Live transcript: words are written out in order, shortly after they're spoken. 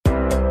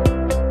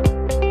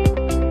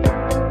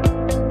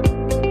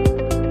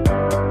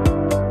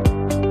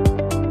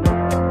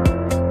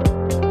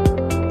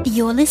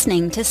You're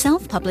listening to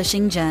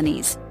Self-Publishing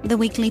Journeys, the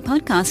weekly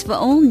podcast for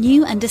all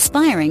new and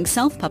aspiring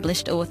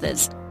self-published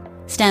authors.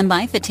 Stand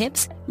by for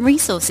tips,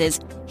 resources,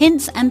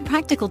 hints, and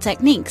practical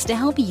techniques to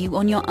help you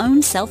on your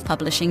own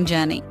self-publishing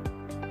journey.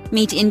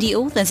 Meet indie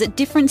authors at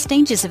different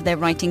stages of their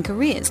writing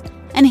careers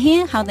and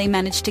hear how they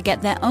managed to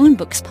get their own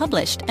books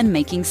published and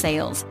making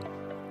sales.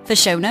 For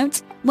show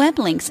notes, web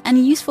links,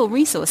 and useful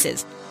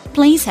resources,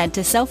 please head to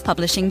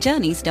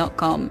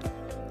selfpublishingjourneys.com.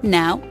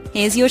 Now,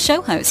 here's your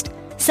show host,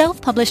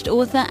 self-published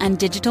author and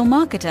digital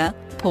marketer,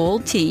 Paul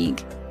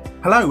Teague.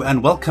 Hello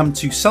and welcome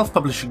to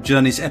Self-Publishing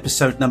Journeys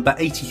episode number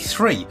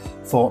 83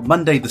 for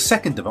Monday the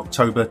 2nd of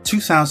October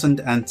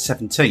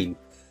 2017.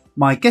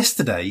 My guest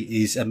today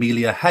is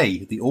Amelia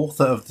Hay, the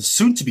author of the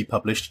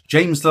soon-to-be-published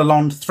James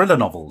Lalonde thriller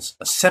novels,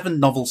 a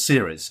 7-novel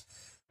series.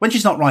 When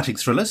she's not writing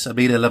thrillers,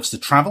 Amelia loves to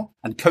travel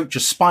and coach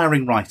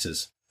aspiring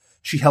writers.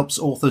 She helps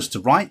authors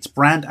to write,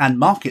 brand and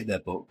market their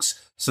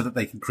books so that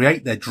they can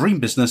create their dream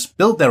business,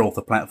 build their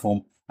author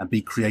platform and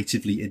be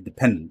creatively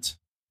independent.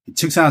 In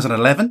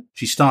 2011,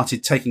 she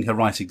started taking her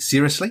writing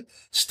seriously,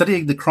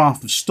 studying the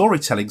craft of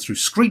storytelling through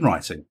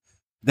screenwriting,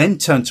 then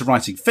turned to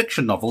writing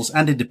fiction novels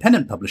and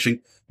independent publishing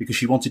because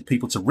she wanted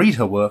people to read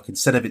her work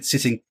instead of it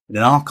sitting in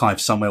an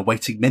archive somewhere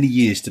waiting many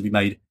years to be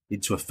made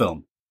into a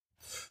film.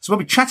 So when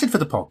we chatted for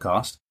the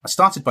podcast, I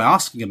started by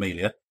asking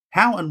Amelia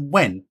how and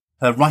when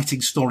her writing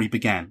story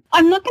began.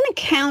 I'm not going to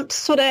count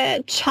sort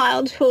of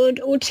childhood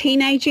or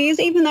teenage years,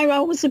 even though I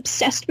was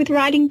obsessed with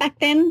writing back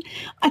then.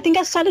 I think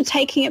I started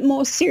taking it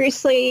more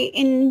seriously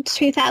in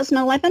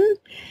 2011.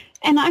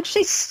 And I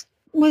actually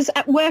was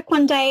at work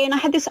one day and I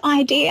had this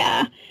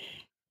idea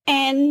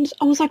and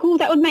I was like, oh,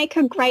 that would make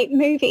a great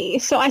movie.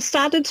 So I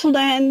started to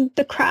learn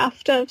the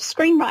craft of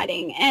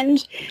screenwriting. And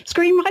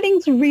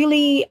screenwriting's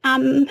really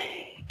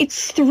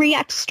it's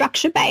 3-act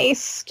structure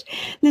based.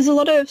 There's a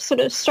lot of sort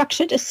of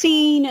structure to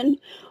scene and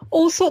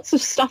all sorts of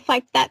stuff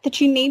like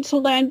that you need to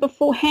learn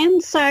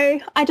beforehand.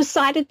 So I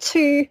decided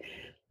to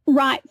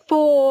write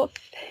 4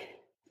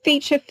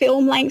 feature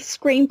film length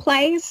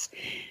screenplays.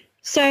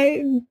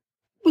 So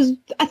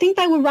I think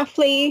they were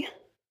roughly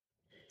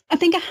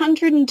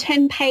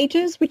 110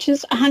 pages, which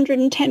is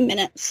 110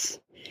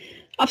 minutes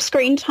of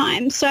screen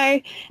time. So,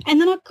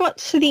 and then I got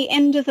to the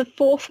end of the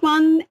 4th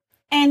one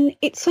and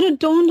it sort of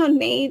dawned on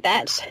me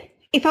that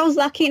if I was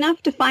lucky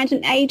enough to find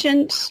an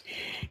agent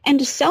and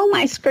to sell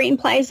my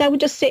screenplays, they would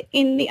just sit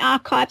in the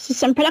archives of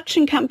some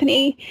production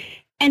company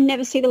and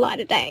never see the light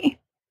of day.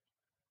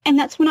 And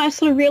that's when I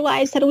sort of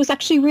realised that it was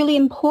actually really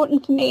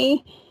important for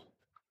me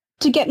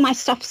to get my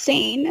stuff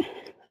seen.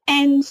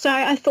 And so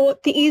I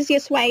thought the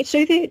easiest way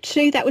to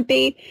do that would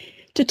be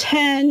to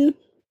turn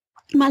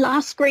my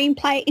last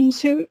screenplay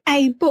into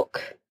a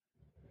book,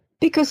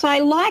 because I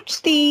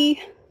liked the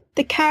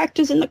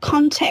characters and the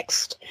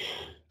context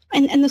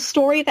and the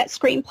story of that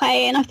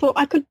screenplay. And I thought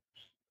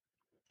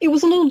it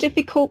was a little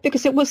difficult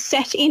because it was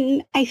set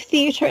in a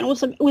theatre and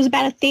it was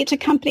about a theatre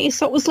company.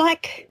 So it was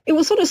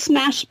sort of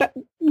Smash, but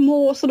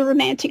more sort of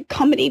romantic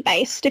comedy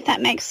based, if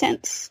that makes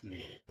sense.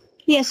 Mm.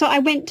 Yeah, so I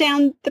went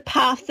down the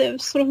path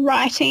of sort of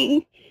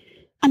writing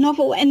a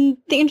novel. And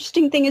the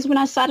interesting thing is when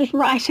I started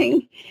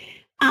writing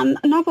a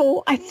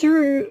novel,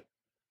 for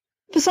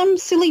some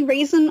silly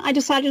reason, I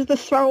decided to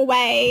throw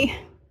away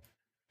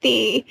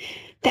the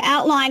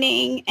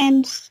outlining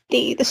and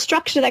the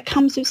structure that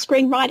comes with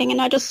screenwriting,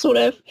 and I just sort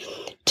of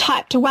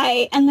typed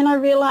away. And then I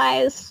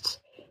realised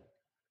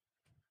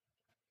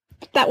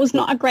that was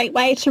not a great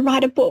way to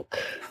write a book,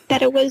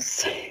 that it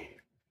was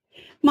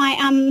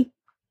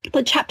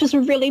the chapters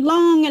were really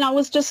long and I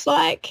was just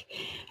and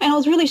I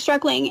was really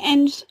struggling.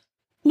 And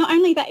not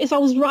only that is I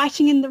was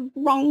writing in the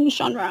wrong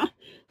genre.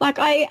 Like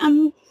I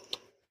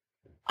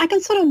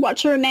can sort of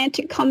watch a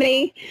romantic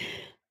comedy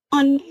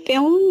on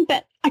film,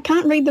 but I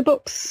can't read the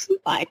books.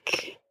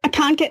 Like I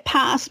can't get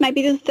past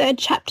maybe the 3rd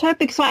chapter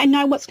because I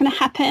know what's going to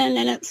happen,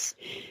 and it's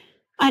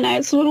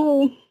a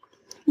little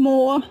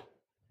more,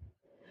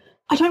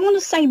 I don't want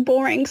to say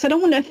boring because I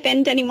don't want to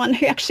offend anyone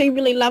who actually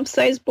really loves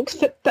those books,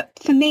 but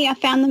for me I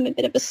found them a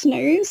bit of a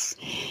snooze.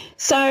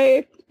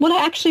 So what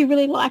I actually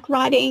really like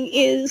writing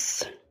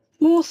is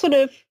more sort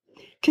of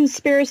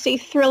conspiracy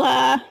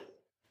thriller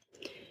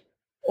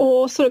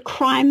or sort of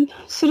crime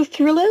sort of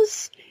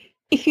thrillers,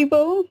 if you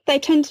will. They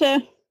tend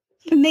to,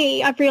 for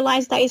me, I've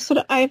realised they sort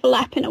of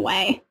overlap in a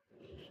way.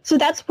 So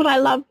that's what I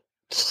love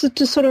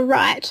to sort of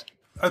write.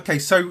 Okay,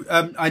 so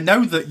I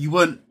know that you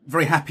weren't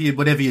very happy with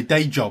whatever your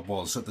day job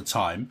was at the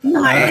time.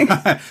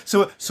 No.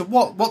 So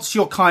what's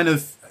your kind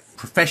of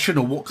profession,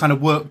 or what kind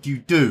of work do you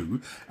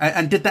do?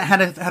 And did that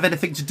have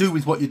anything to do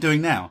with what you're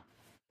doing now?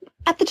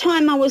 At the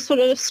time, I was sort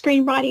of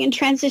screenwriting and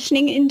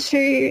transitioning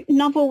into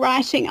novel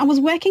writing. I was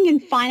working in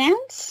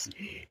finance.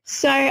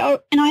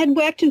 And I had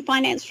worked in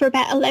finance for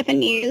about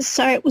 11 years,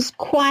 so it was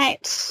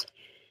quite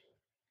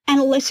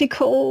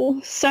analytical.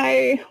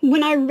 So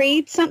when I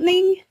read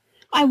something,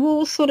 I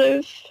will sort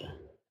of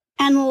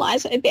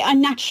analyse it a bit. I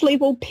naturally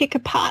will pick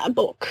apart a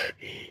book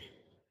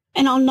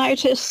and I'll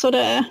notice sort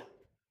of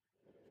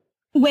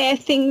where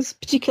things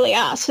particularly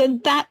are. So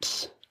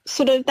that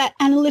sort of that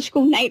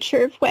analytical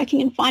nature of working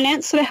in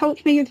finance sort of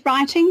helped me with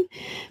writing.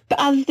 But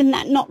other than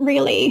that, not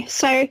really.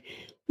 So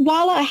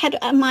while I had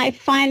my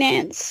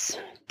finance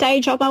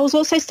day job, I was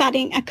also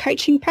starting a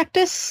coaching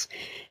practice.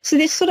 So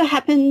this sort of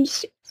happened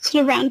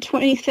sort of around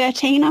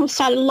 2013. I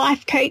started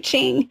life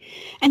coaching,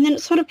 and then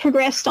it sort of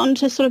progressed on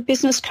to sort of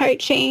business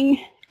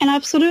coaching. And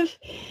I've sort of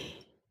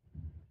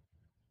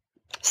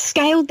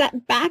scaled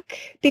that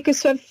back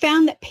because I've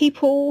found that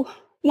people,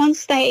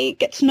 once they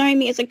get to know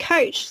me as a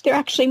coach, they're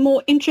actually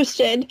more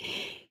interested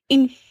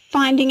in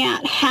finding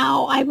out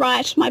how I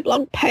write my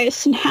blog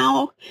posts and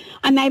how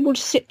I'm able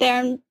to sit there,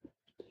 and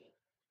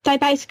they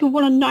basically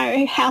want to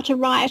know how to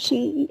write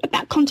and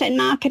about content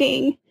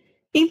marketing,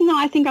 even though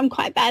I think I'm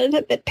quite bad at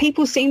it, but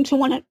people seem to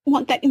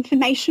want that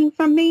information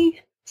from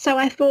me. So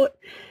I thought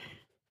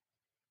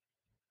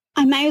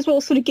I may as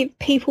well sort of give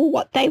people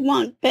what they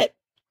want, but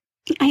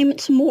aim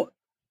it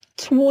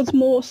towards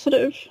more sort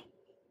of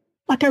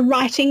like a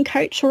writing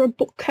coach or a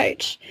book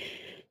coach.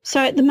 So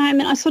at the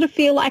moment, I sort of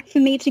feel like for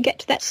me to get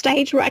to that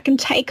stage where I can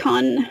take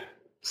on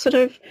sort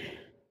of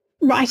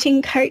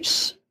writing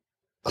coach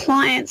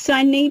clients,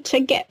 I need to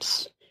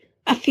get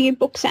a few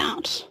books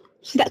out.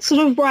 So that's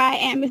sort of where I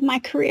am with my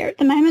career at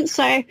the moment.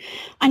 So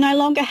I no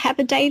longer have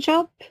a day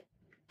job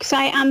because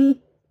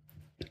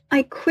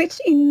I quit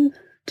in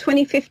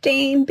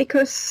 2015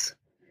 because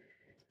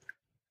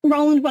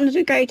Roland wanted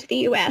to go to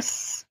the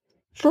US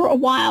for a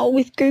while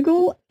with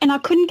Google, and I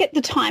couldn't get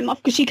the time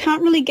off because you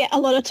can't really get a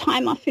lot of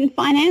time off in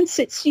finance.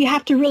 You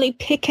have to really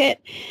pick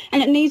it,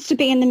 and it needs to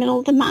be in the middle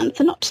of the month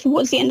and not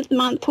towards the end of the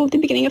month or the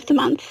beginning of the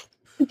month.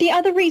 The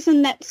other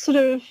reason that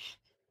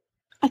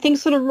I think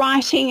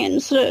writing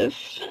and sort of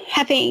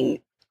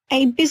having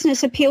a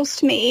business appeals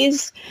to me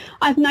is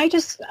I've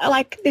noticed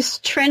like this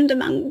trend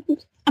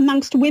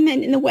amongst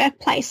women in the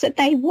workplace that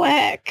they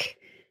work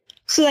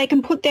so they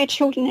can put their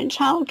children in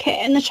childcare,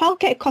 and the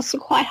childcare costs are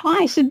quite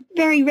high, so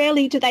very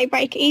rarely do they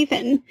break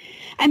even.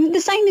 And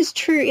the same is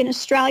true in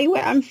Australia,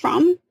 where I'm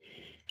from,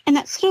 and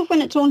that's sort of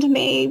when it dawned on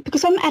me,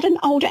 because I'm at an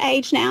older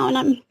age now,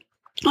 and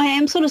I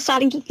am sort of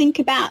starting to think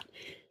about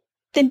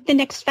the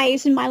next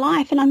phase in my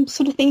life, and I'm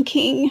sort of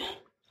thinking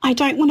I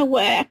don't want to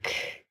work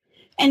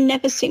and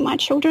never see my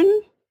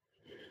children.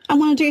 I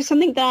want to do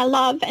something that I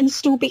love and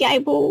still be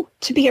able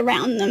to be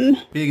around them.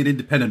 Being an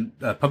independent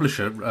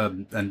publisher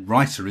and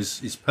writer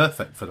is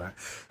perfect for that.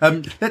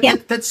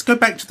 Let's go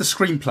back to the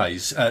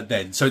screenplays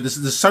then. So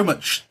there's so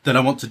much that I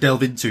want to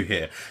delve into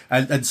here.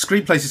 And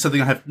screenplays is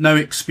something I have no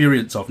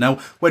experience of. Now,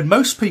 when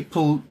most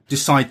people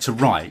decide to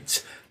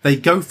write, they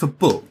go for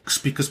books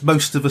because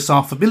most of us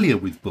are familiar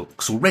with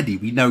books already.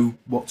 We know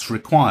what's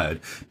required.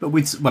 But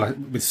with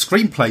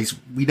screenplays,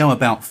 we know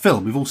about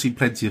film. We've all seen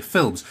plenty of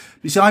films.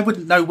 But you see, I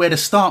wouldn't know where to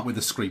start with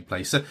a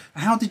screenplay. So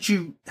how did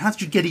you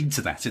get into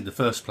that in the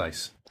first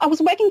place? I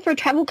was working for a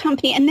travel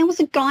company, and there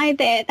was a guy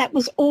there that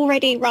was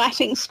already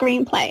writing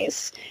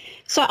screenplays.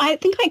 So I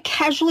think I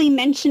casually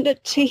mentioned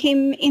it to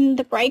him in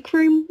the break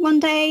room one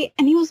day,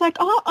 and he was like,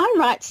 "Oh, I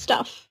write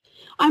stuff.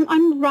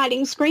 I'm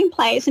writing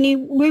screenplays,"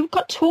 and we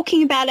got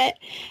talking about it,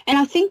 and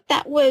I think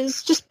that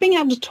was just being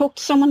able to talk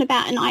to someone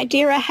about an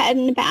idea I had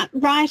and about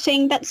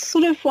writing. That's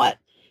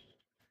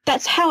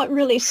how it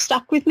really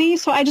stuck with me.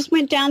 So I just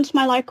went down to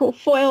my local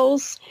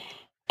Foyles,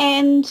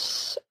 and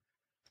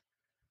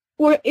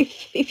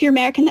if you're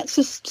American, that's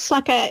just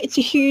like it's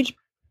a huge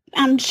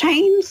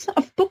chains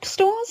of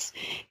bookstores,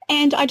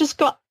 and I just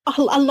got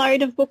a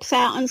load of books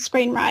out on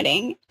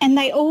screenwriting, and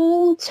they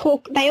all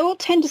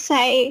tend to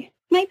say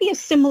maybe a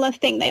similar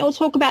thing. They all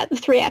talk about the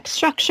 3-act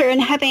structure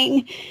and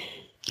having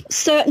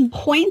certain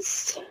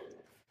points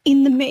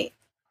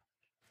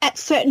at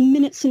certain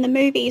minutes in the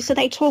movie. So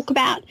they talk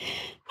about,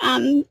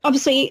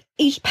 obviously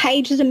each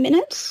page is a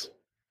minute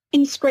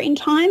in screen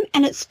time,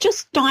 and it's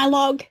just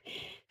dialogue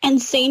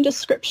and scene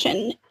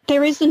description.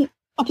 There isn't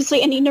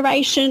obviously any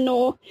narration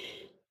or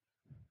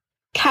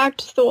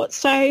character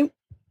thoughts,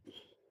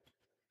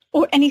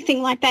 or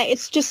anything like that.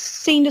 It's just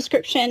scene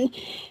description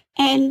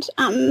and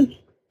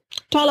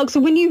dialogue. So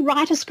when you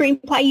write a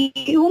screenplay,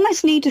 you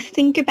almost need to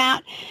think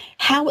about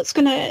how it's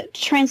going to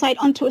translate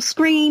onto a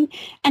screen,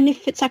 and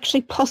if it's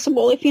actually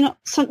possible, if you're not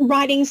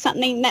writing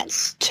something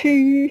that's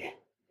the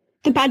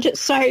budget's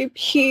so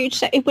huge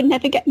that it would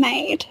never get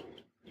made.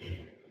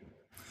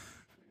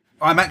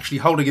 I'm actually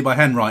holding in my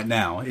hand right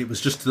now. It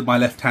was just to my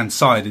left-hand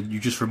side, and you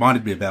just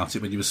reminded me about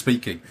it when you were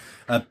speaking.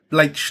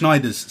 Blake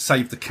Schneider's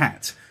Save the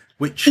Cat,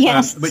 which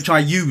I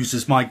use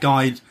as my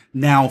guide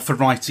now for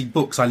writing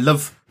books. I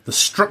love the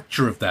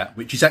structure of that,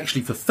 which is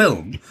actually for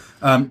film,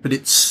 but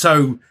it's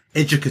so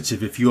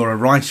educative if you're a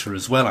writer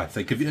as well, I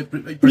think.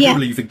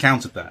 Presumably you've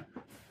encountered that.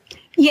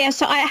 Yeah,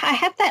 so I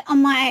have that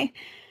on my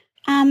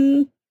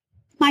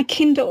my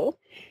Kindle.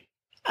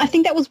 I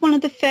think that was one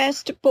of the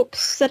first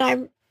books that I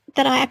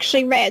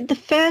actually read.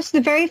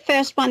 The very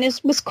first one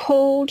was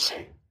called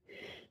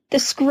The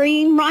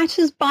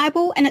Screenwriter's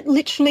Bible, and it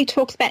literally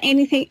talks about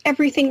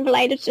everything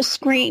related to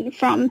screen,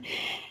 from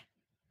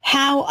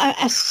how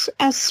a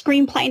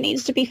screenplay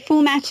needs to be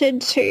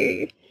formatted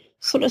to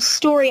sort of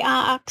story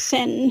arcs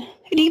and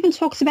it even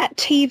talks about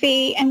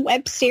TV and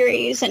web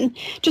series and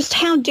just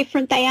how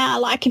different they are.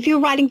 Like if you're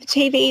writing for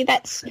TV,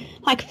 that's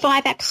like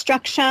 5-act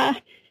structure.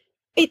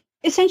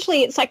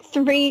 Essentially it's like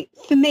for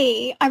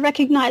me, I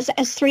recognise it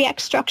as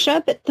 3-act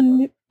structure, but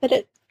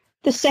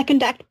the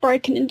second act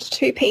broken into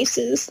 2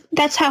 pieces.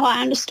 That's how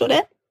I understood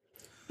it.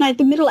 No,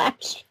 the middle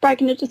act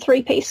broken into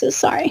 3 pieces,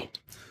 sorry.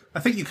 I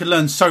think you can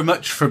learn so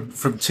much from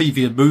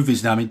TV and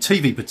movies now. I mean,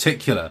 TV in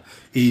particular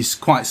is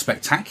quite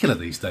spectacular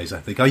these days, I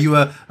think. Are you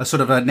a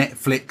sort of a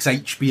Netflix,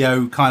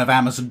 HBO, kind of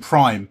Amazon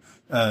Prime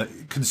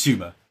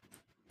consumer?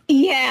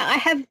 Yeah, I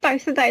have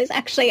both of those,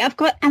 actually. I've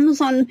got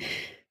Amazon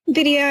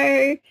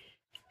Video,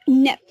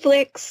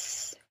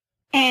 Netflix,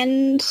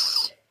 and,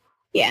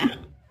 yeah.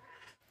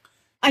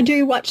 I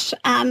do watch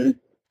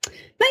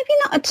maybe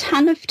not a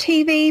ton of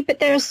TV, but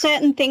there are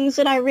certain things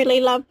that I really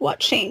love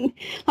watching.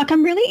 Like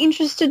I'm really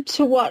interested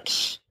to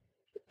watch,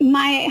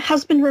 my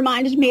husband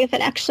reminded me of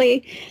it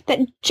actually,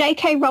 that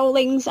J.K.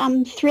 Rowling's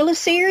thriller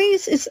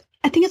series is,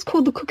 I think it's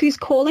called The Cuckoo's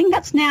Calling.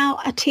 That's now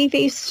a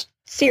TV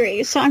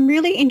series. So I'm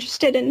really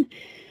interested in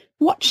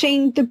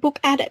watching the book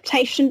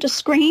adaptation to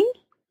screen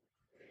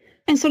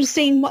and sort of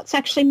seeing what's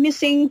actually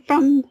missing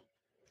from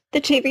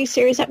the TV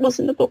series that was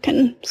in the book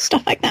and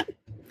stuff like that.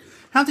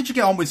 How did you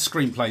get on with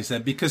screenplays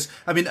then? Because,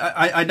 I mean,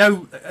 I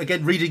know,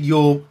 again, reading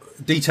your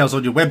details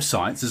on your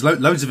websites, there's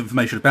loads of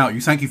information about you.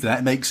 Thank you for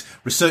that. It makes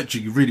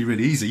researching really,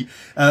 really easy.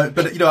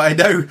 But, you know, I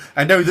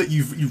know that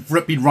you've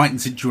been writing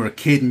since you were a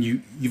kid and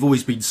you've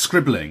always been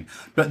scribbling.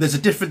 But there's a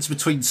difference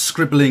between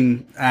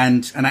scribbling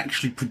and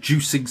actually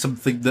producing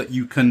something that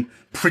you can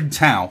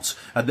print out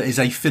and that is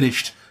a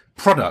finished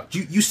product.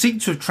 You seem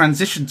to have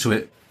transitioned to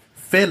it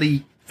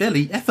fairly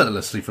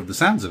effortlessly from the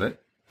sounds of it.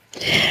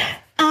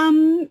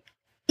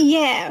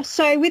 Yeah,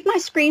 so with my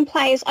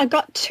screenplays,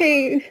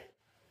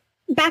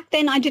 back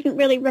then I didn't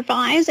really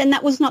revise, and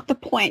that was not the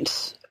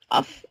point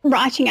of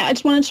writing it. I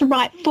just wanted to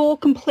write 4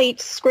 complete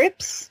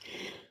scripts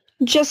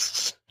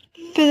just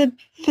for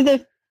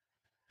the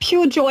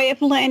pure joy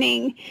of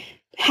learning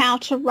how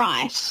to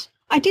write.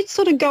 I did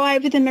sort of go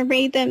over them and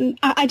read them.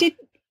 I did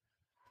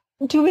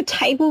do a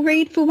table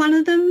read for one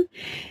of them,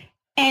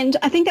 and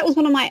I think that was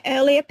one of my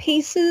earlier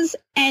pieces,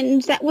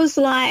 and that was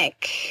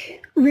like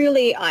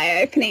really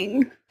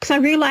eye-opening because I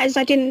realised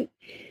I didn't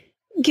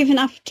give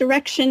enough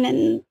direction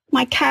and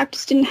my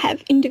characters didn't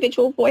have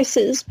individual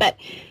voices. But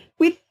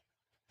with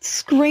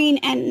screen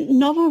and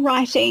novel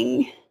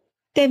writing,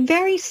 they're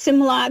very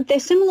similar. They're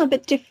similar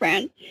but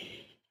different.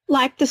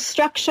 Like the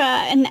structure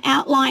and the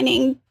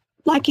outlining,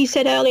 like you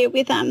said earlier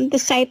with the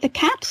Save the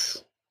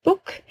Cat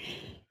book,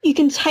 you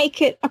can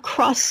take it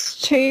across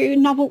to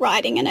novel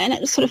writing and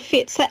it sort of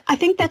fits. I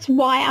think that's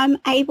why I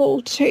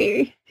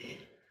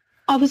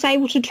was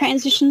able to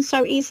transition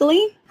so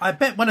easily. I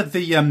bet one of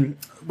the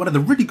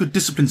really good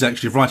disciplines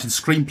actually of writing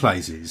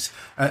screenplays is,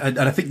 and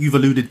I think you've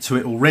alluded to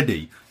it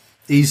already,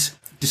 is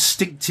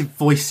distinctive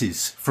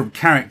voices from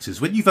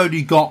characters. When you've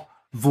only got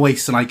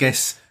voice and I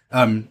guess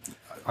I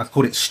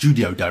call it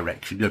studio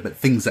direction, but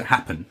things that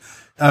happen,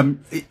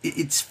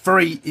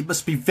 it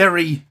must be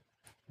very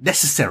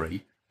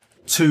necessary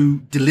to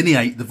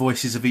delineate the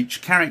voices of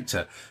each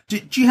character.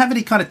 Do you have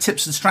any kind of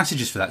tips and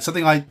strategies for that?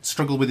 Something I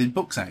struggle with in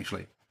books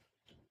actually.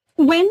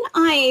 When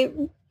I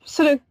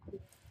sort of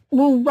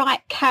will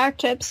write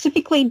character,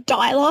 specifically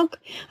dialogue,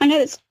 I know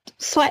that's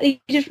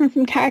slightly different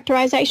from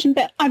characterization,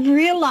 but I've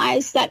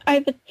realised that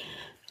over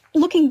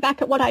looking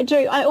back at what I do,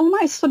 I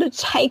almost sort of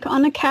take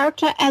on a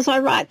character as I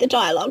write the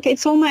dialogue.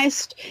 It's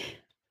almost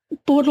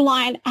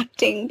borderline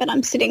acting, but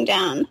I'm sitting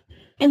down.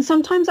 And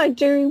sometimes I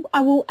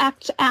will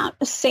act out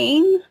a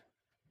scene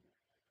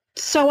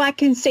so I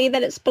can see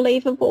that it's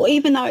believable,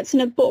 even though it's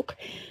in a book.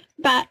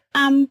 But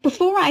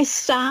before I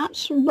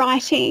start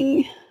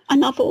writing a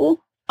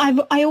novel,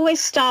 I always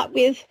start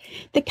with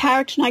the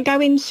character and I go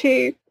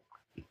into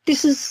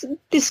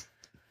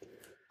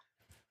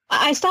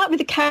I start with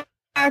the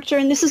character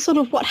and this is sort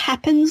of what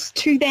happens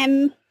to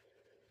them.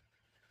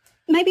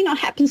 Maybe not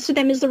happens to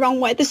them is the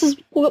wrong word. This is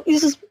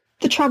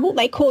the trouble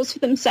they cause for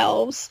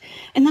themselves.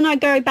 And then I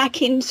go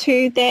back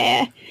into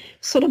their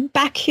sort of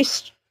back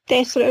history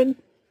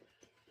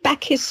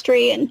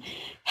and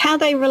how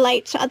they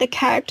relate to other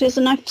characters.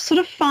 And I sort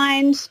of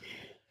find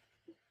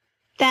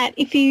that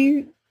if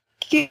you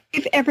give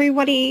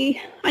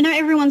everybody, I know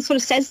everyone sort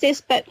of says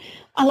this, but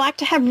I like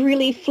to have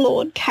really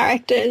flawed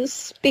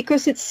characters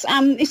because it's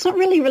not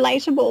really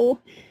relatable.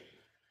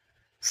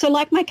 So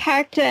like my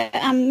character,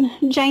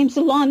 James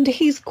Lalonde,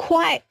 he's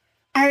quite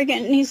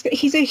arrogant and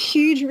he's a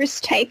huge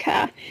risk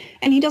taker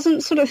and he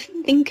doesn't sort of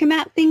think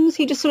about things.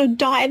 He just sort of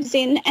dives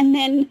in and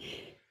then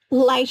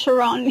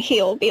later on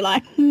he'll be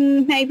like,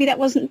 maybe that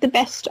wasn't the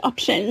best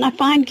option. And I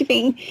find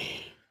giving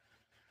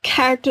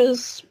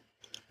characters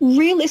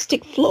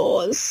realistic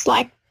flaws,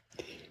 like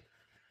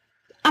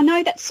I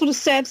know that sort of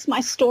serves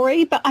my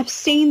story, but I've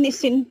seen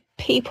this in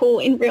people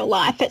in real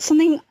life. It's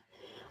something,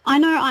 I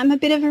know I'm a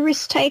bit of a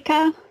risk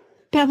taker,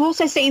 but I've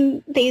also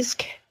seen this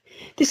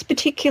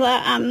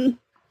particular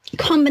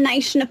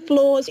combination of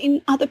flaws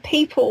in other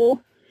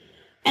people,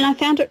 and I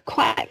found it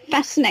quite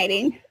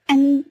fascinating.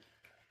 And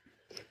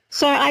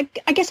So I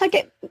guess I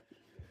get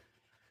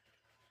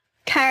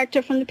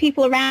character from the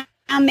people around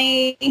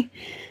me,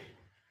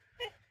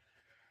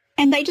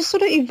 and they just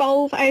sort of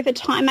evolve over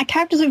time. My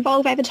characters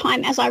evolve over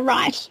time as I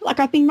write. Like,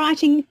 I've been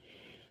writing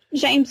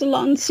James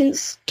Alon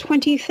since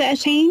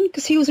 2013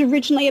 because he was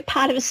originally a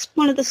part of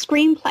one of the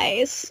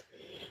screenplays.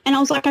 And I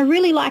was like, I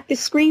really like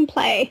this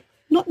screenplay,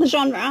 not the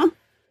genre,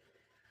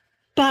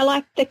 but I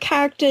like the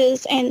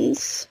characters and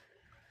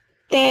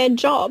their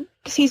job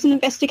because he's an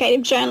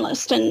investigative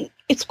journalist, and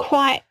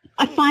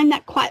I find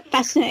that quite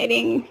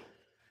fascinating.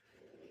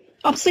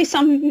 Obviously,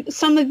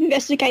 some of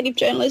investigative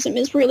journalism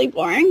is really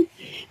boring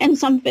and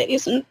some of it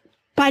isn't,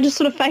 but I just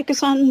sort of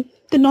focus on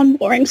the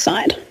non-boring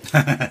side.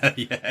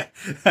 Yeah.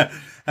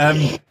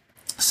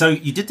 So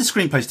you did the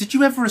screenplays. Did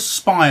you ever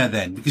aspire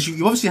then? Because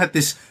you obviously had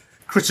this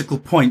critical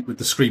point with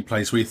the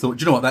screenplays where you thought,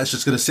 do you know what, that's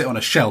just going to sit on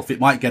a shelf. It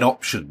might get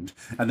optioned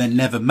and then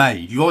never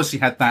made. You obviously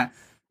had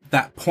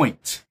that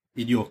point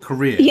in your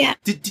career. Yeah.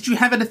 Did you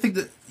have anything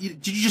did you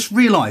just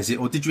realise it,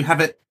 or did you have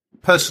it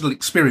personal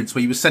experience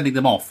where you were sending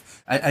them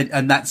off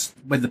and that's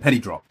when the penny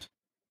dropped?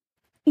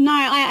 No,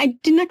 I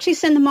didn't actually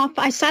send them off.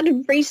 I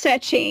started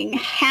researching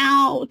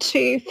how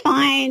to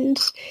find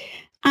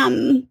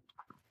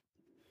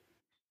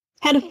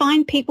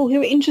people who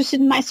were interested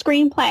in my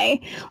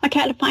screenplay, like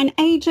how to find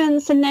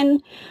agents. And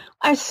then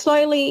I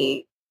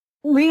slowly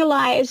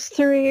realised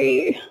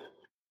through,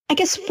 I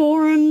guess,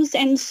 forums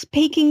and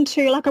speaking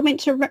to, like, I went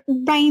to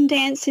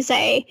Raindance, is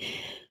an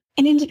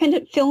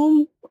independent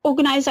film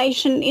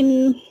organisation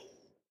in,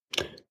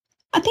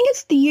 I think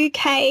it's the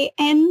UK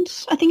and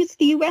I think it's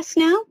the US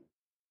now.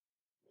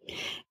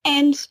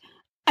 And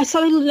I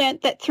slowly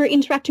learnt that through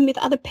interacting with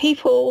other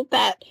people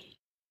that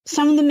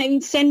some of them have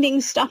been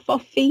sending stuff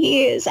off for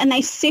years and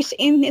they sit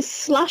in this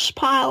slush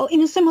pile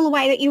in a similar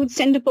way that you would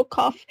send a book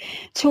off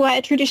to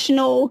a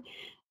traditional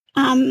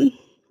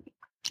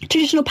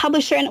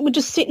publisher, and it would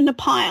just sit in a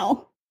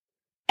pile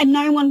and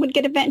no one would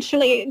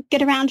eventually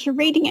get around to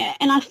reading it.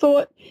 And I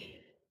thought,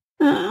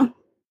 and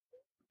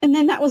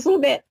then I was a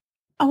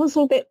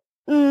little bit,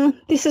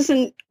 this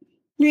isn't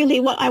really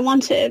what I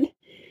wanted.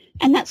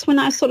 And that's when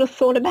I sort of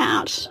thought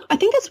about, I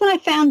think that's when I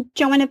found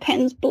Joanna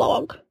Penn's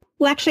blog.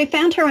 Well, actually, I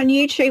found her on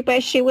YouTube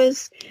where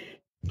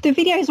the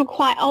videos were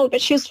quite old,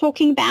 but she was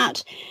talking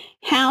about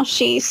how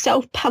she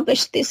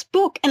self-published this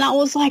book. And I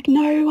was like,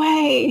 no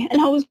way.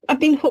 And I've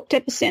been hooked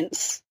ever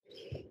since.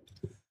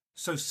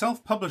 So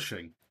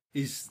self-publishing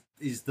is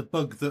the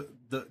bug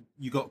that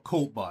you got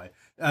caught by.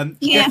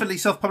 Yeah. Definitely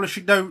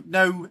self-publishing.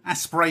 No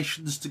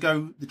aspirations to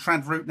go the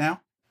trad route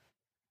now?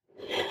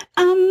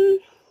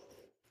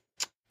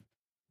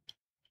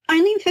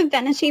 Only for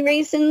vanity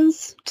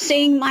reasons,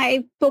 seeing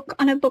my book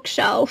on a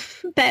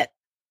bookshelf, but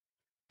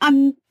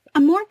I'm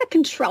more of a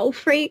control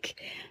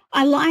freak.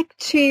 I like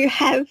to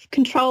have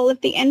control of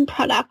the end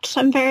product.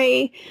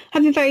 I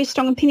have a very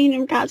strong opinion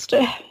in regards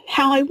to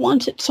how I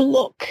want it to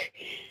look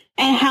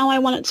and how I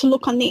want it to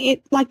look on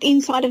the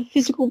inside of a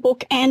physical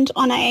book and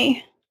on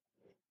an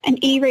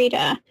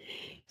e-reader.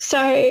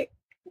 So,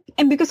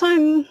 and because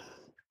I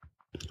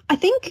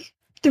think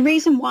the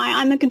reason why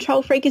I'm a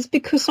control freak is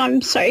because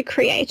I'm so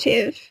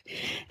creative,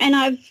 and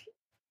I've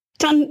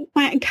done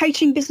my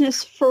coaching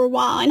business for a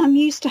while and I'm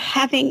used to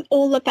having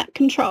all of that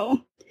control,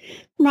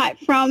 right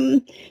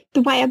from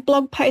the way a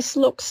blog post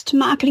looks to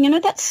marketing. I know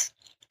that's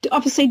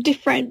obviously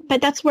different,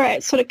 but that's where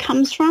it sort of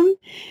comes from.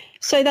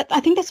 So that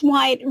I think that's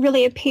why it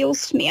really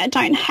appeals to me. I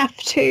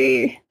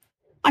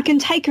can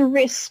take a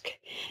risk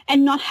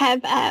and not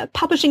have a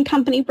publishing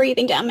company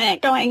breathing down my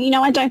neck going,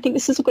 I don't think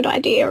this is a good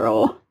idea,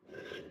 or,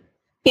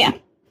 yeah.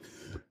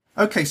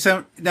 Okay,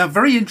 so now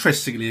very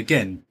interestingly,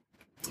 again,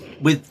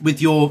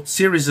 with your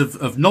series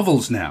of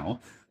novels now,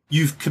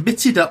 you've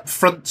committed up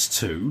front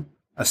to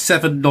a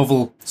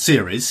 7-novel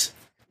series,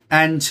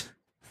 and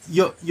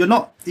you're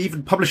not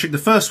even publishing the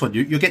first one.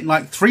 You're getting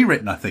like 3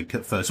 written, I think,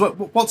 at first.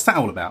 What's that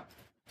all about?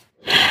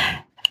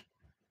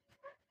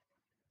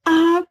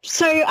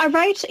 So I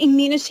wrote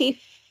Immunity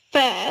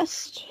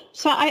first.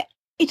 So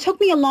it took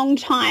me a long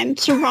time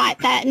to write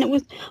that,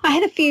 and I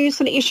had a few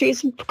sort of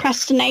issues with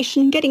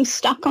procrastination, getting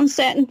stuck on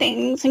certain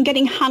things and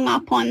getting hung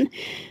up on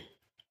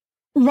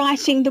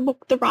writing the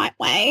book the right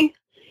way.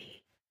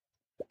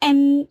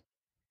 And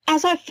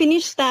as I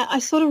finished that, I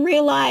sort of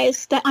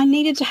realised that I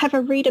needed to have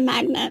a reader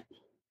magnet.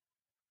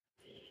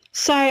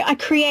 So I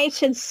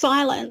created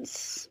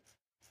Silence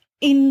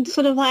in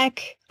sort of I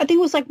think it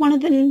was one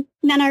of the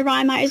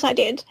NaNoWriMos I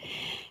did.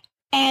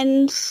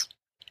 And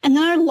then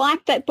I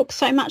liked that book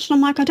so much, and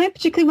I'm like, I don't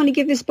particularly want to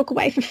give this book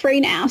away for free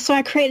now. So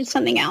I created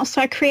something else.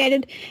 So I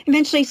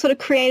eventually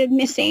created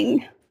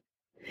Missing.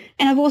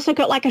 And I've also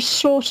got a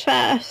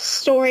shorter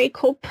story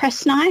called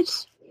Press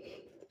Night.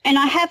 And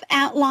I have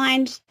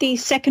outlined the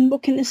second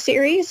book in the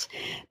series,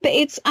 but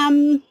it's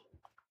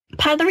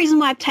part of the reason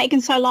why I've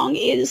taken so long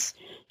is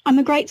I'm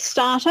a great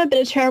starter but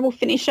a terrible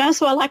finisher.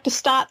 So I like to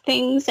start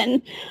things,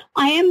 and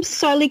I am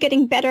slowly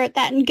getting better at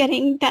that and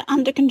getting that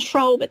under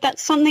control. But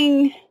that's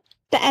something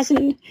that as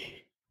an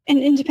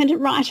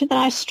independent writer that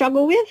I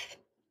struggle with.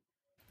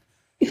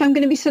 if I'm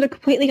going to be sort of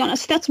completely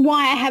honest. That's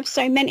why I have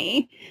so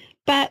many.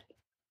 But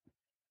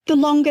the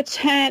longer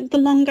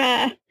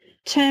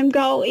term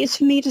goal is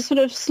for me to sort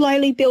of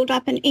slowly build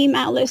up an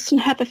email list and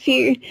have a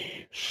few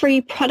free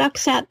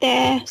products out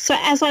there. So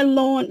as I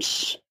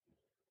launch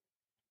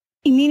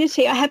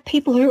Immunity, I have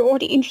people who are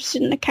already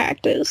interested in the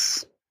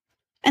characters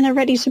and are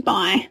ready to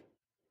buy.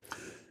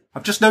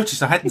 I've just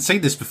noticed, I hadn't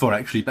seen this before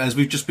actually, but as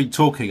we've just been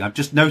talking, I've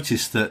just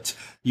noticed that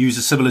you use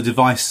a similar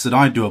device that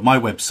I do on my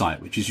website,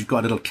 which is you've got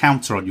a little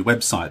counter on your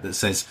website that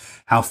says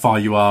how far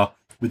you are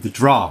with the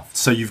draft.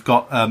 So you've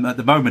got, at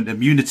the moment,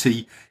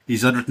 Immunity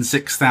is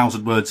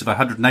 106,000 words of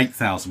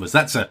 108,000 words.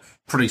 That's a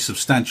pretty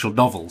substantial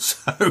novel.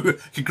 So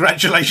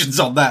congratulations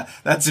on that.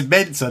 That's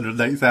immense,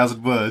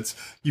 108,000 words.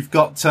 You've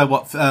got,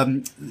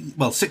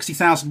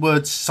 60,000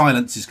 words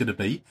Silence is going to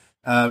be.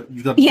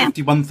 You've got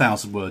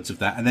 51,000 words of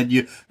that. And then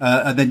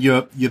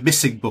your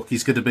missing book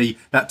is going to be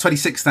about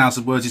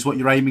 26,000 words is what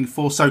you're aiming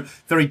for. So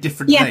very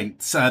different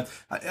lengths. And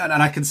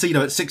I can see,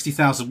 at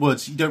 60,000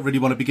 words, you don't really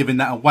want to be giving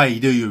that away,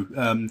 do you?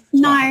 No.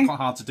 Quite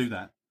hard to do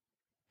that.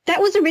 That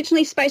was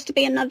originally supposed to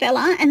be a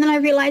novella, and then I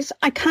realised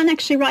I can't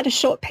actually write a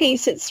short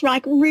piece. It's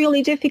like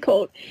really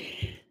difficult.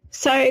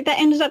 So that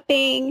ended up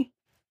being,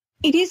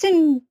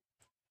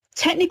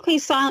 technically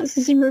Silence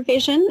is in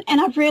revision, and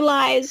I've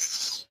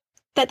realised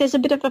that there's a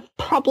bit of a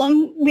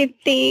problem with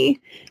the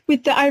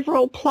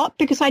overall plot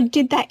because I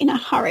did that in a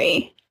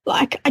hurry.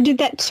 Like I did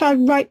that, so I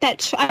wrote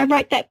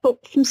that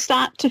book from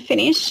start to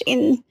finish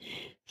in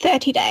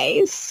 30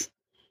 days,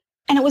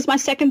 and it was my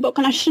second book,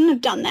 and I shouldn't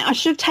have done that. I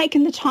should have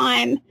taken the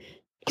time.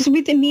 Because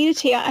with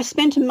Immunity, I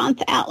spent a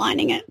month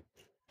outlining it,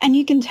 and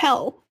you can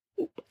tell.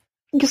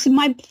 Because in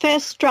my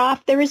first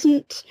draft, there's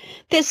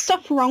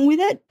stuff wrong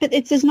with it, but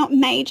there's not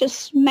major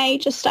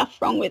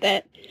stuff wrong with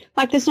it.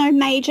 Like there's no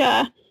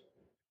major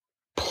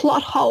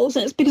plot holes,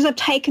 and it's because I've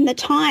taken the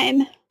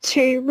time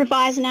to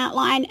revise an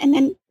outline and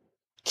then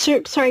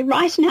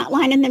write an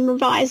outline and then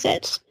revise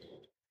it.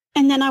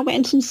 And then I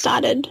went and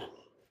started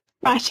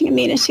writing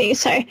Immunity.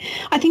 So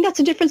I think that's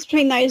the difference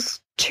between those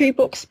two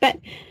books, but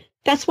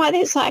that's why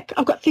there's I've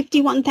got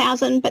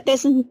 51,000, but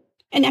there's an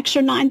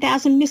extra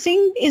 9,000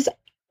 missing.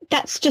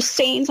 That's just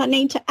scenes I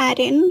need to add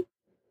in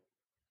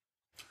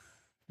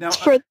now,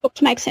 for the book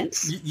to make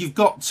sense. You've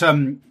got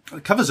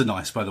covers are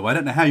nice, by the way. I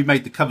don't know how you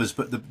made the covers,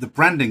 but the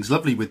branding's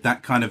lovely with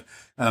that kind of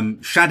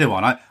shadow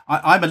on.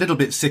 I'm a little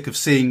bit sick of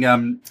seeing,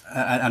 and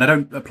I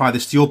don't apply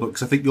this to your book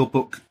because I think your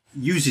book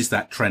uses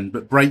that trend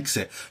but breaks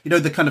it.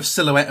 The kind of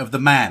silhouette of the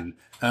man,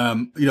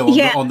 on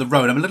the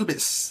road. I'm a little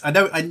bit. I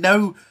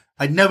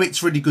know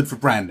it's really good for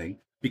branding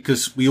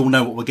because we all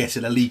know what we're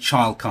getting, a Lee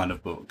Child kind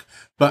of book.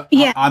 But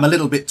I'm a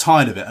little bit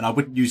tired of it and I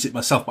wouldn't use it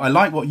myself. But I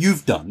like what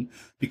you've done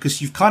because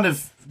you've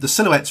the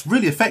silhouette's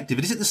really effective.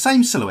 Is it the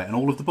same silhouette in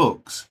all of the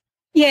books?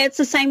 Yeah, it's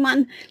the same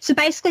one. So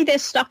basically they're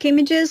stock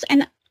images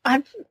and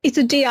it's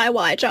a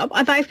DIY job.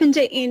 I've opened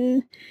it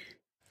in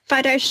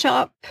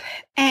Photoshop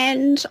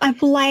and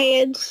I've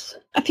layered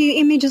a few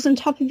images on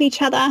top of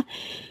each other.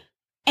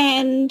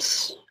 And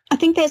I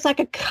think there's a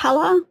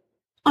colour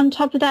on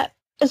top of that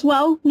as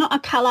well, not a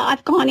colour.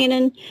 I've gone in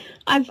and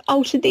I've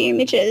altered the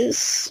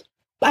images.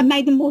 I've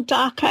made them more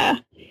darker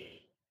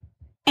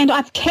and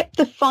I've kept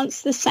the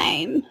fonts the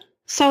same.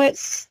 So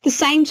it's the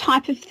same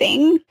type of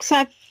thing.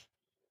 So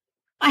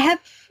I've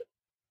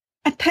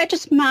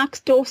purchased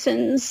Mark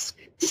Dawson's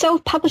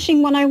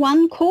Self-Publishing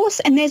 101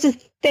 course, and there's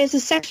a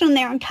section on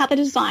there on cover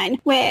design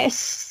where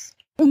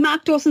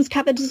Mark Dawson's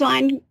cover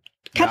designer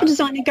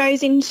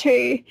goes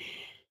into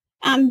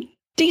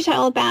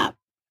detail about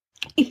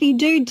if you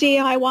do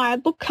DIY a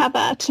book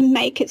cover to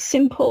make it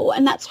simple.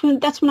 And that's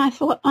when I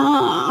thought,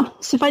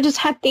 so if I just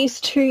have these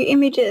two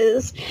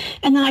images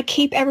and then I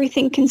keep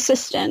everything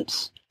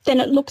consistent, then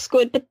it looks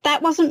good. But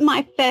that wasn't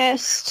my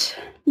first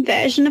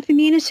version of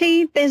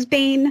Immunity. There's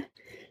been,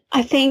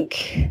 I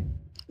think,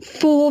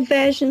 4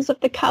 versions of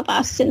the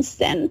cover since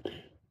then.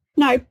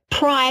 No,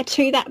 prior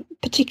to that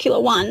particular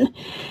one.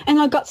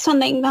 And I got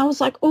something that I was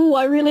like, oh,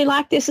 I really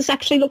like this. This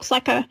actually looks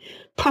like a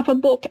proper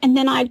book. And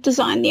then I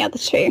designed the other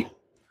 2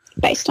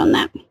 based on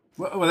that.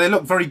 Well, they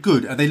look very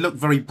good and they look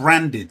very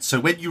branded. So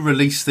when you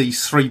release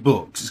these 3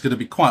 books, it's going to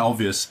be quite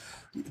obvious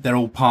they're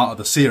all part of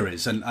the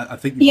series. And I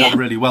think you've done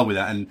really well with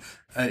that. And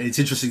it's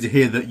interesting to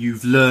hear that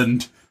you've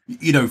learned,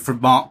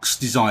 from Mark's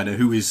designer,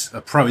 who is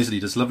a pro, isn't he?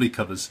 Does lovely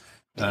covers.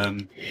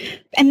 And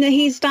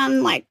he's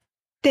done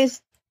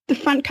there's the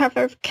front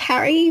cover of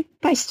Carrie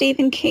by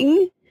Stephen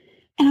King.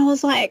 And I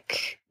was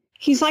like,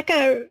 he's like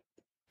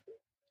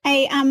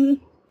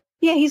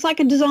he's like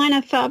a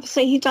designer for,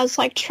 obviously he does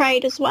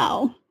trade as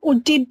well, or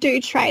did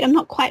do trade. I'm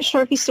not quite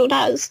sure if he still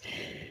does.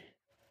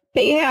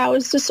 But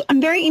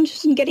I'm very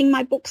interested in getting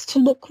my books to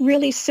look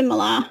really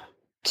similar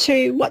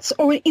to what's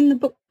already in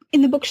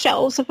the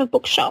bookshelves of a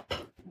bookshop.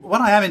 What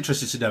I am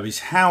interested to know is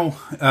how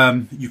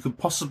you could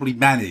possibly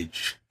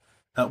manage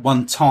at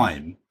one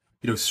time,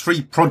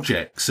 3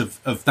 projects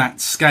of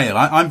that scale.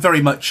 I'm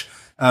very much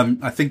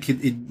I think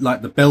in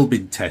like the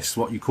Belbin test,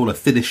 what you call a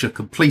finisher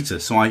completer.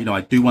 So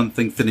I do one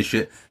thing, finish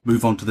it,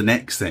 move on to the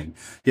next thing.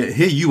 Yeah,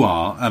 here you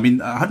are. I mean,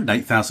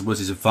 108,000 words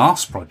is a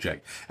vast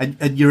project,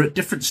 and you're at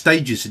different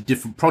stages in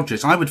different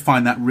projects. I would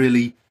find that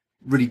really,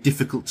 really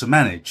difficult to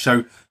manage.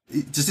 So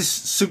does this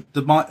suit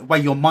the way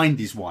your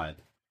mind is wired?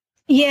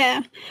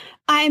 Yeah,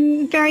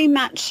 I'm very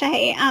much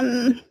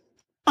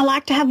I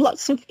like to have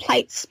lots of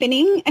plates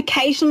spinning.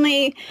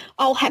 Occasionally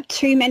I'll have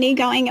too many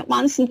going at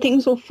once and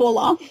things will fall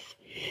off.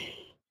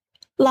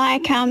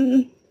 Like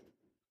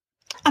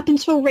up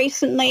until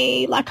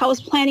recently, like I was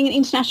planning an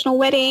international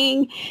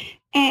wedding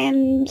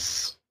and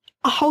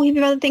a whole heap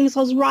of other things.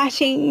 I was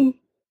writing,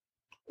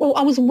 or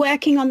I was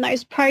working on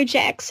those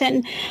projects,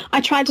 and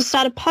I tried to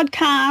start a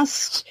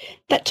podcast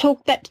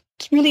that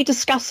really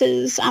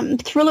discusses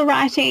thriller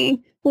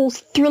writing or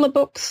thriller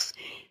books,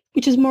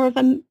 which is more of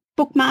a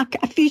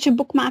future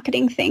book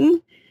marketing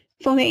thing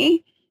for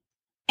me.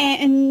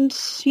 And,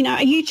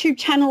 a YouTube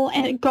channel,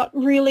 and it got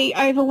really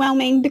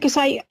overwhelming because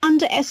I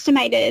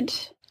underestimated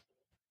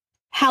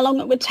how long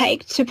it would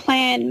take to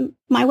plan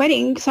my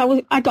wedding.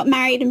 So I got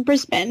married in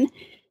Brisbane,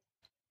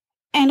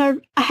 and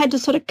I had to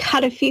sort of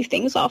cut a few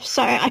things off.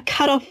 So I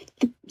cut off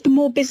the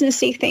more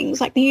businessy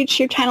things like the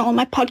YouTube channel and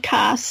my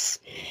podcasts.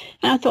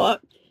 And I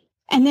thought,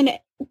 and then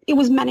it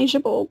was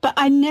manageable. But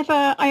I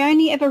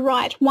only ever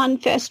write one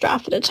first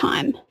draft at a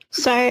time.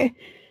 So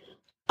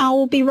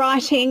I'll be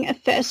writing a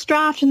first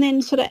draft and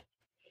then sort of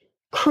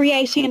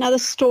creating another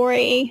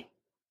story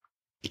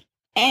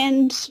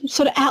and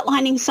sort of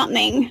outlining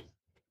something.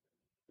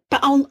 But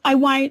I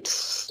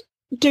won't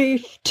do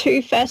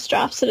 2 first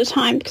drafts at a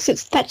time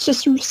because that's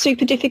just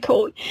super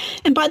difficult.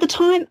 And by the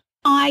time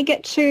I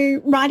get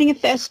to writing a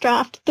first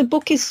draft, the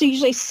book is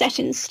usually set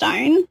in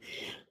stone.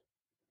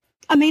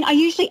 I mean, I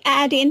usually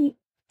add in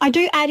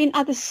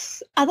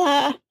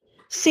other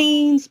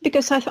scenes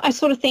because I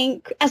sort of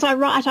think as I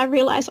write, I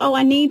realise,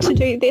 I need to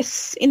do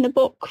this in the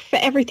book for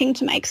everything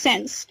to make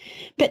sense.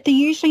 But they're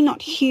usually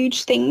not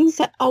huge things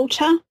that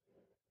alter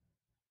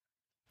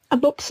a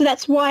book. So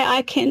that's why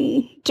I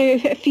can do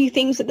a few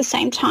things at the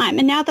same time.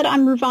 And now that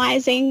I'm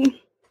revising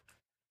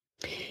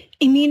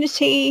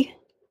Immunity,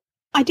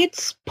 I did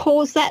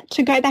pause that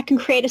to go back and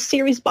create a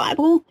series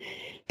Bible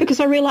because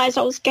I realised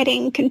I was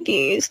getting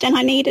confused and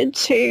I needed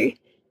to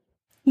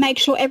make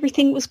sure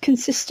everything was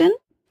consistent.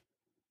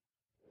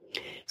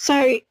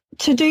 So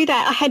to do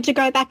that, I had to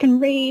go back and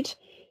read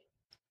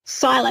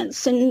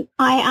Silence, and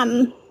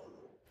I've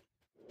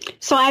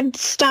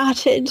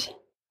started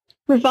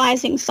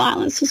revising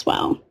Silence as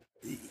well.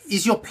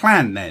 Is your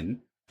plan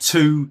then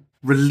to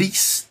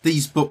release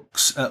these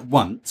books at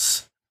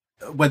once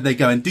when they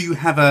go? And do you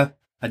have a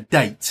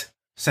date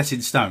set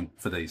in stone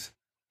for these?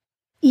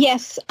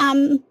 Yes,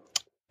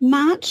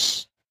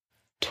 March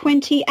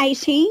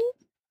 2018.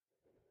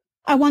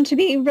 I want to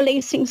be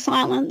releasing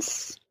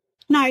Silence.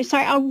 No,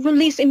 sorry, I'll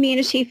release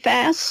Immunity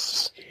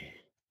first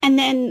and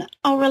then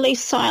I'll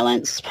release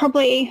Silence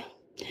probably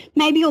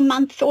maybe a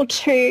month or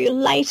 2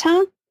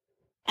 later,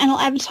 and I'll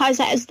advertise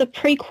that as the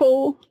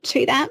prequel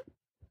to that,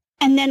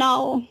 and then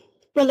I'll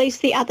release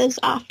the others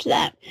after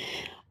that.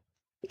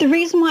 The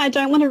reason why I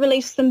don't want to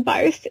release them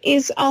both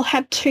is I'll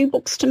have 2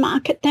 books to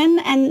market then,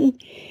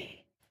 and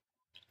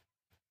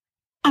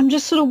I'm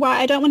just sort of worried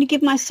I don't want to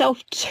give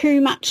myself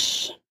too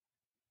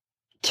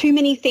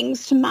many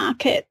things to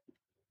market,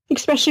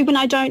 especially when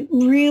I don't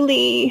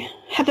really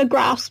have a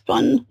grasp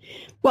on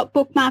what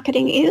book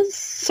marketing is.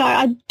 So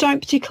I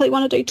don't particularly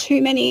want to do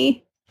too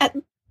many at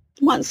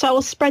once, so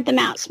I'll spread them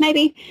out. So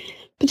maybe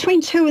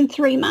between 2 and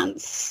 3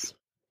 months.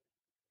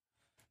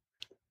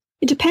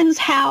 It depends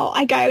how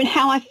I go and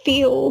how I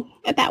feel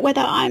about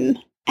whether I'm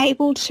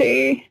able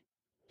to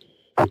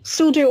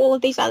still do all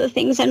of these other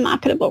things and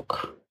market a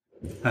book.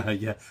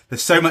 Yeah,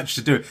 there's so much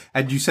to do.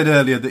 And you said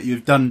earlier that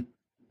you've done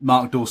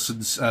Mark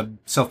Dawson's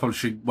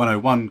Self-Publishing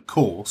 101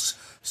 course,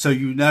 so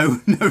no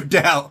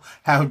doubt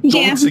how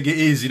daunting it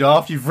is.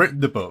 After you've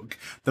written the book,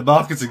 the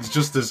marketing's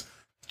just as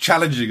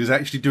challenging as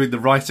actually doing the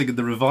writing and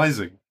the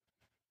revising.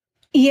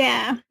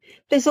 Yeah,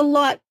 there's a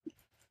lot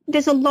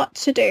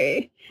to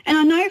do. And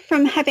I know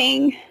from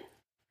having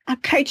a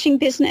coaching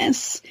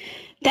business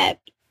that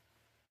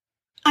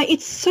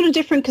it's sort of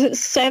different because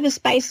it's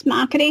service-based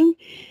marketing,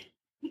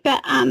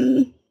 but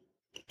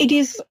it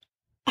is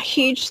a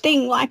huge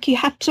thing. Like you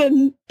have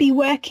to be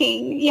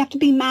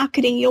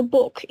marketing your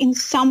book in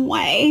some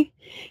way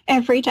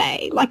every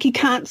day. Like you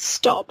can't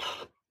stop.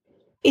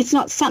 It's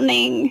not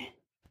something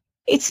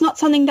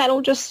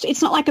that'll just,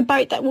 it's not like a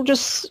boat that will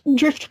just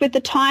drift with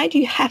the tide.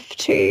 You have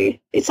to,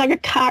 it's like a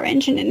car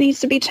engine. It needs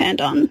to be turned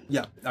on.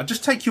 Yeah. I'll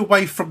just take you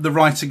away from the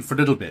writing for a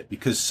little bit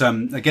because,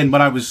 again,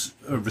 when I was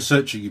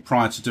researching you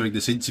prior to doing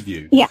this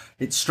interview,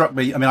 it struck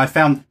me. I mean, I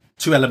found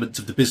 2 elements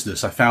of the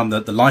business. I found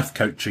the life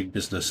coaching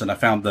business and I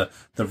found the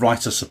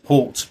writer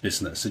support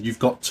business. And you've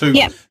got 2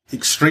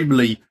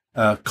 extremely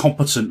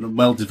competent and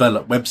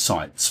well-developed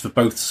websites for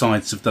both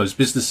sides of those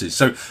businesses.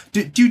 So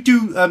do you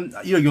do,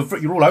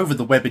 you're all over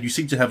the web and you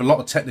seem to have a lot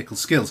of technical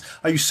skills.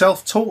 Are you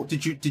self-taught?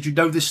 Did you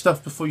know this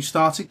stuff before you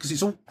started? Because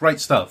it's all great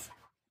stuff.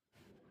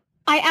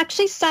 I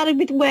actually started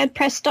with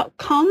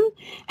WordPress.com,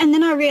 and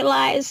then I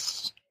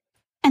realised,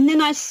 and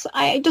then I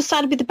just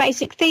started with the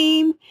basic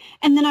theme,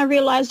 and then I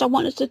realised I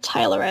wanted to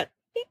tailor it.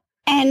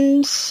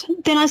 And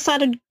then I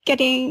started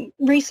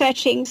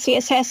researching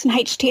CSS and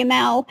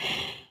HTML,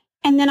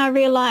 and then I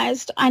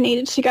realised I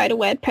needed to go to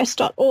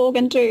WordPress.org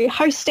and do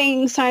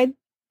hosting. So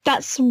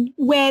that's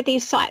where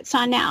these sites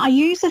are now. I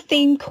use a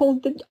theme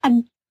called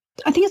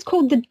I think it's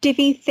called the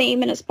Divi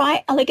theme, and it's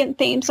by Elegant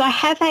Themes. So I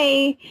have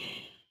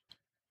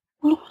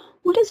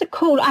what is it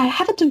called? I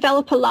have a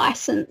developer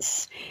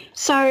license.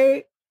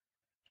 So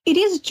it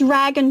is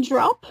drag and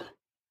drop,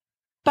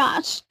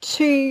 but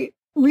to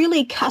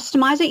really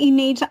customize it, you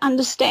need to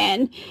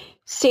understand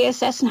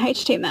CSS and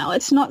HTML.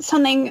 It's not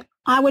something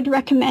I would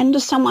recommend to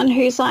someone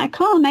who's like,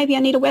 oh, maybe I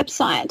need a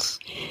website.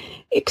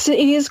 It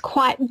is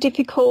quite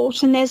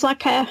difficult, and there's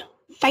like a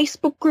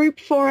Facebook group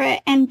for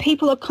it, and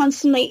people are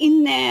constantly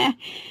in there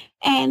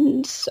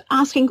and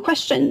asking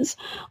questions.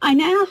 I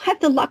now have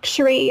the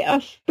luxury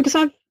of, because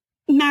I've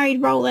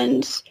married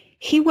Roland,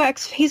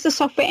 he's a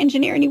software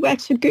engineer and he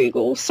works for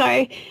Google,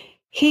 so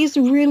he's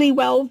really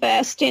well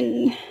versed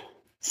in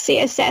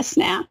CSS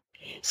now.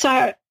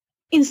 So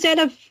instead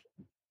of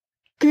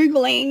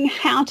Googling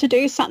how to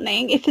do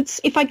something,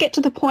 if I get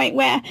to the point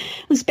where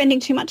I'm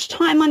spending too much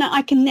time on it,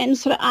 I can then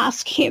sort of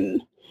ask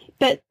him.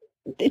 But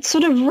it's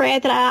sort of rare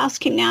that I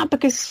ask him now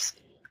because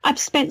I've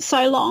spent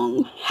so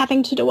long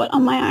having to do it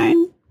on my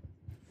own.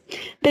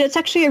 But it's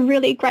actually a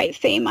really great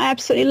theme. I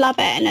absolutely love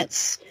it, and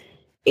it's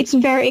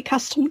very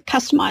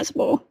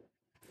customizable.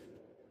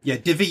 Yeah,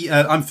 Divi,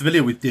 I'm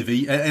familiar with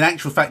Divi. In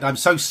actual fact, I'm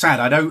so sad.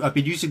 I've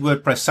been using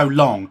WordPress so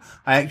long,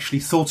 I actually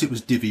thought it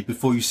was Divi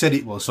before you said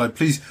it was. So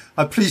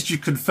I'm pleased you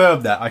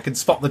confirmed that. I can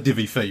spot the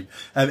Divi theme.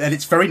 And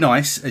it's very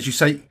nice, as you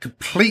say,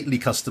 completely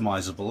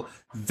customizable,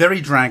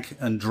 very drag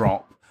and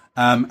drop.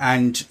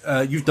 And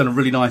you've done a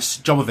really nice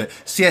job of it.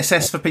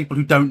 CSS, for people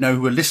who don't know,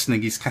 who are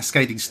listening, is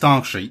cascading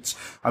style sheets.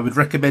 I would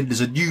recommend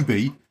as a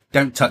newbie,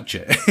 don't touch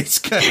it. It's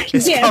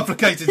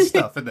complicated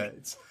stuff, isn't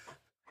it?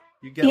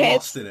 You get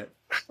lost in it.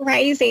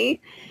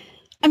 Crazy.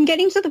 I'm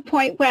getting to the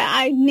point where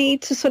I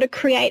need to sort of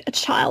create a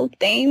child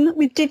theme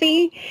with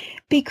Divi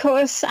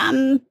because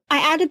I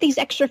added these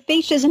extra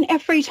features, and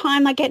every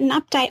time I get an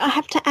update, I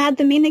have to add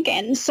them in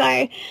again. So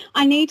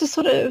I need to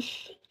sort of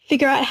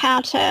figure out how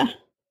to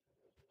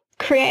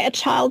create a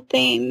child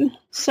theme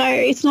so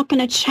it's not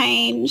going to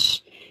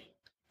change.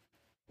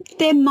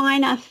 They're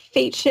minor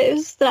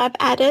features that I've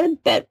added,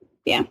 but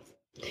yeah.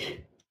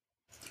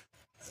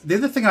 The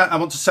other thing I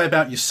want to say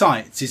about your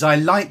sites is I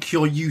like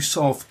your use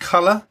of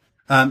colour,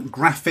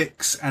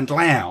 graphics and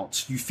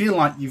layout. You feel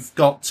like you've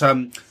got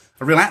a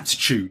real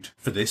aptitude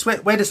for this.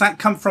 Where does that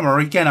come from? Or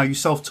again, are you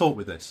self-taught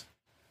with this?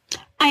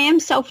 I am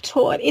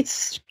self-taught.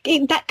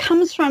 That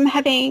comes from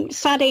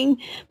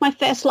starting my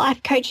first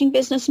life coaching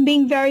business and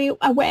being very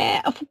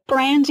aware of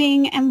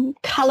branding and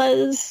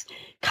colour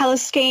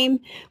scheme.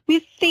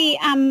 With the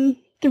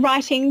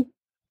writing,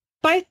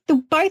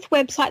 both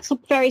websites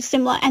look very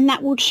similar, and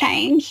that will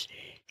change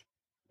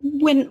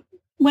when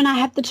I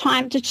have the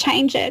time to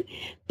change it.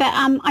 But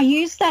I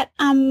use that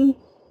sort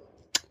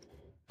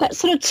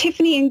of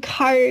Tiffany &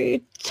 Co.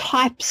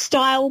 type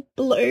style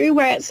blue,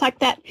 where it's like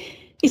that.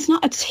 It's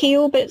not a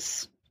teal,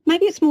 but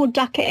maybe it's more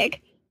duck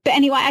egg. But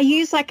anyway, I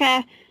use like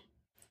a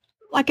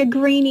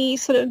greeny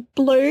sort of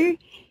blue,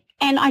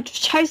 and I've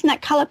chosen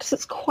that colour because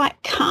it's quite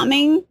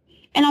calming,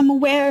 and I'm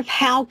aware of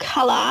how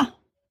colour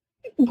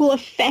will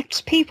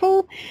affect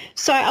people.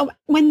 So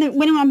when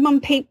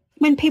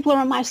people are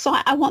on my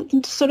site, I want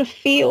them to sort of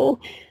feel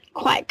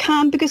quite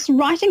calm, because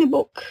writing a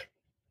book,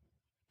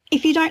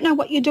 if you don't know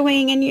what you're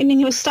doing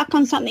and you're stuck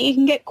on something, you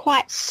can get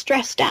quite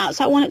stressed out.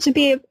 So I want it to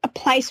be a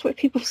place where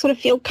people sort of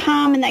feel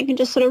calm and they can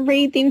just sort of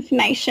read the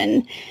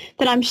information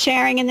that I'm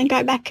sharing and then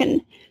go back and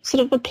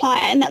sort of apply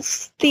it. And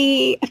that's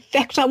the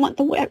effect I want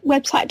the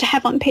website to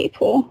have on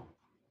people.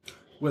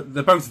 Well,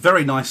 they're both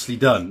very nicely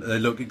done. They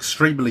look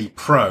extremely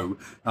pro.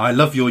 I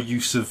love your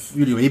use of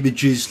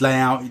images,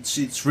 layout.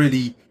 It's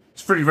really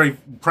very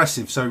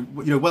impressive. So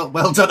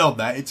well done on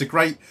that. It's a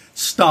great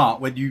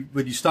start when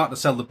you start to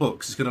sell the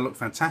books. It's going to look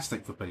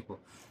fantastic for people.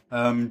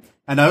 And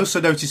I also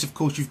notice, of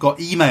course, you've got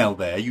email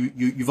there.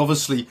 You've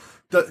obviously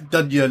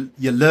done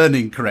your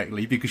learning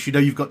correctly, because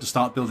you've got to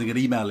start building an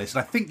email list.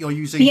 And I think you're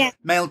using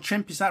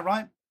MailChimp. Is that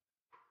right?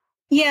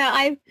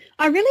 Yeah,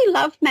 I really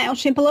love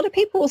MailChimp. A lot of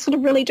people sort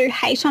of really do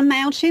hate on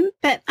MailChimp,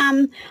 but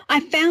I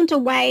found a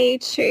way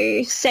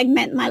to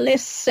segment my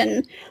lists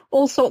and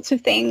all sorts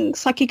of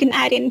things. Like you can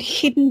add in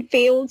hidden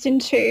fields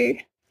into,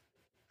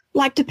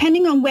 like,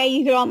 depending on where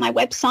you go on my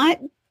website,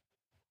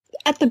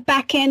 at the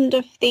back end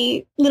of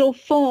the little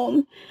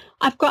form,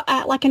 I've got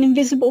like an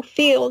invisible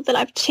field that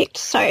I've ticked.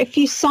 So if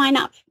you sign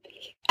up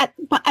at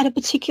a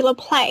particular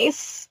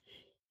place,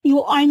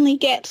 you'll only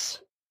get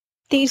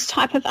these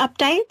type of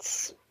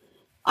updates.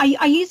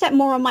 I use that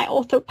more on my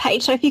author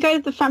page. So if you go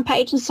to the front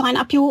page and sign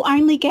up, you will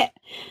only get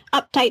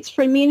updates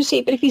for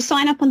Immunity. But if you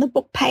sign up on the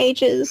book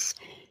pages,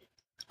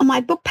 on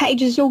my book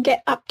pages, you'll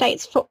get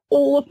updates for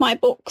all of my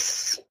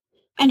books.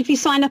 And if you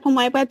sign up on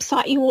my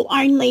website, you will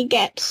only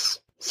get,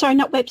 sorry,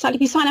 not website,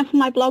 if you sign up on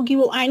my blog, you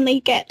will only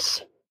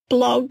get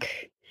blog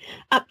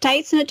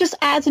updates, and it just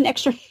adds an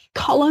extra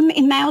column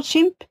in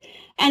MailChimp.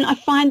 And I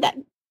find that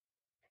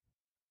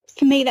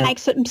for me, that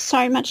makes it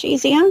so much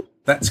easier.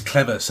 That's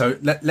clever. So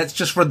let's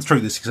just run through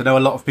this, because I know a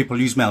lot of people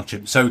use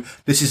MailChimp. So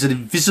this is an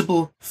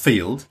invisible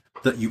field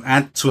that you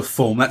add to a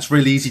form. That's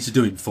really easy to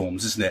do in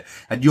forms, isn't it?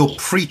 And you're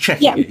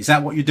pre-checking it. Is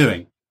that what you're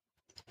doing?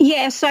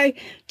 Yeah. So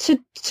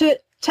to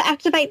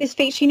activate this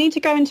feature, you need to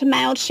go into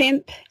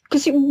MailChimp,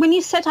 because when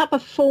you set up a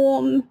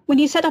form, when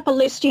you set up a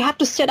list, you have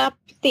to set up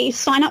the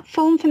sign-up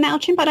form for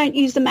MailChimp. I don't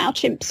use the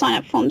MailChimp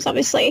sign-up forms,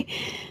 obviously,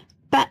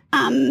 but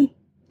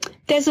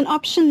there's an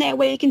option there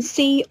where you can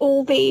see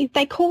all they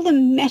call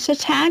them meta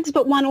tags,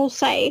 but one will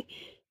say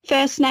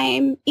first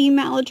name,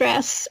 email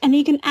address, and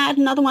you can add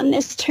another one.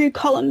 There's 2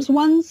 columns.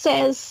 One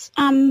says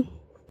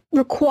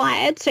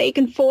required, so you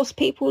can force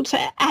people to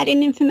add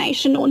in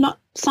information or not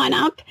sign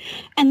up.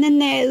 And then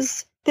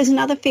there's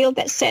another field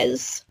that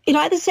says, it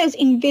either says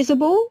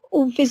invisible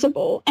or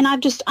visible, and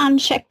I've just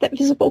unchecked that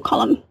visible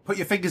column. Put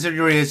your fingers in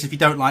your ears if you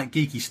don't like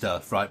geeky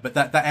stuff, right? But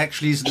that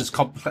actually isn't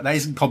that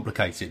isn't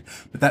complicated.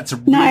 But that's a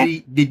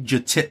really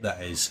ninja tip,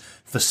 that is,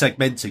 for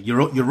segmenting.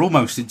 You're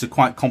almost into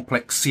quite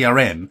complex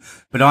CRM.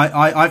 But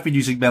I've been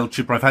using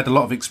MailChimp. I've had a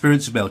lot of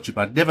experience with MailChimp.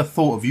 I'd never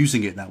thought of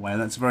using it that way,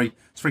 and it's very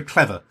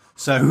clever.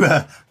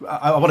 So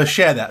I want to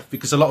share that,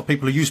 because a lot of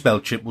people who use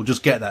MailChimp will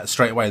just get that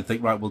straight away and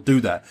think, right, we'll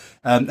do that.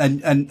 And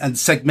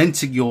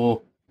segmenting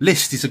your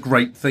list is a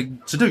great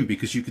thing to do,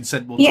 because you can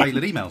send more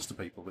tailored emails to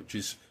people, which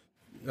is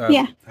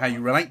how you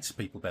relate to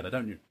people better,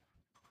 don't you?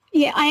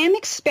 Yeah, I am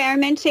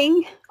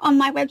experimenting on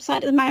my website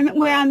at the moment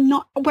where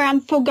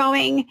I'm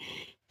foregoing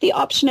the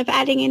option of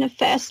adding in a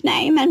first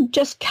name and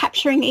just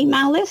capturing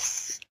email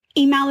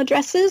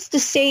addresses to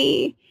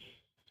see,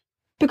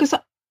 because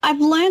I've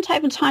learned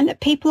over time that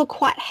people are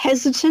quite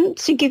hesitant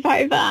to give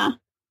over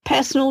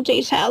personal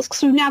details,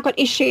 because we've now got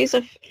issues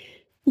of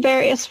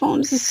various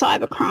forms of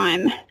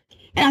cybercrime.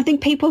 And I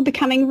think people are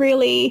becoming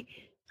really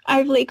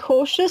overly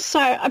cautious. So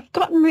I've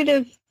gotten rid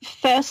of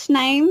first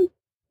name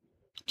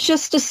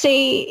just to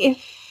see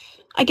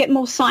if I get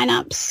more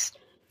sign-ups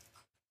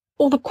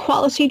or the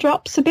quality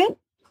drops a bit,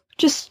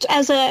 just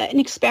as an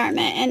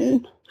experiment.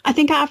 And I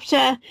think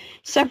after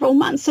several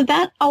months of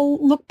that,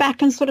 I'll look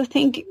back and sort of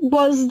think,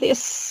 was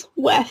this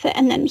worth it?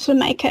 And then sort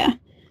of make a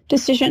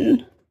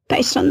decision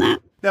based on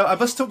that. Now, I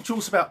must talk to you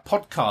also about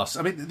podcasts.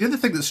 I mean, the other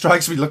thing that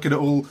strikes me looking at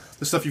all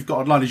the stuff you've got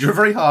online is you're a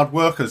very hard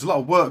worker. There's a lot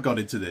of work gone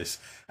into this.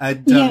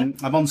 And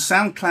I'm on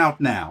SoundCloud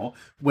now,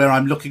 where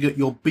I'm looking at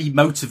your Be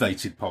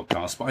Motivated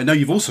podcast. But I know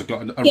you've also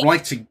got a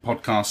writing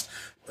podcast,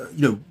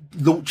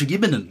 launching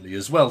imminently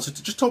as well. So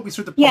just talk me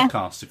through the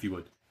podcast, if you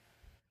would.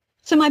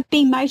 So my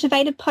Be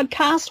Motivated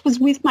podcast was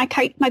with my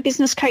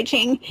business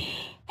coaching,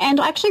 and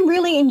I actually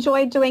really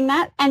enjoyed doing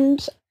that.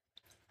 And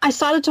I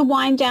started to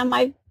wind down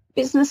my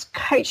business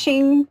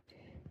coaching,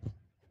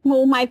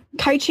 my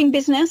coaching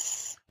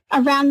business,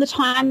 around the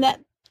time that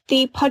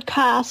the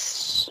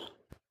podcast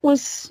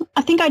was,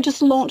 I think I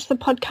just launched the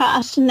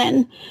podcast, and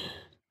then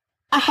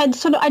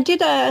I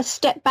did a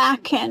step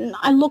back and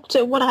I looked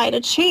at what I had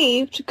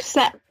achieved, because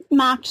that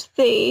marked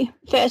the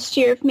first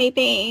year of me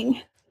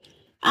being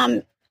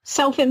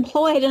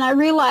self-employed, and I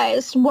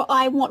realised what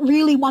I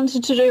really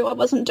wanted to do I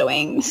wasn't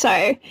doing.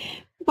 So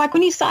like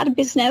when you start a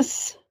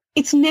business,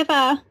 it's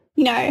never,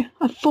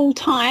 a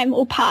full-time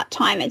or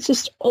part-time. It's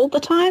just all the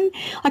time.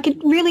 Like, it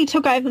really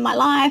took over my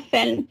life.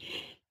 And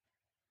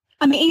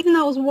I mean, even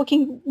though I was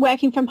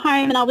working from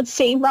home, and I would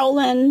see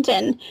Roland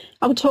and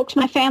I would talk to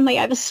my family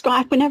over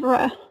Skype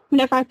whenever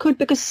I could,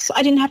 because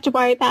I didn't have to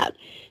worry about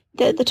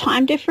the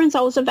time difference.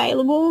 I was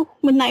available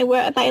when they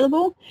were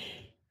available.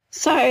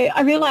 So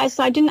I realised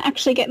I didn't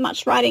actually get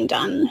much writing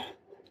done,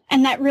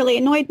 and that really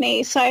annoyed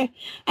me. So,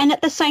 and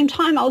at the same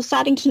time, I was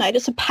starting to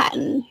notice a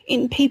pattern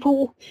in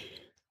people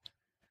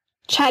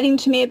chatting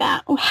to me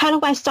about, how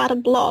do I start a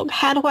blog?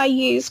 How do I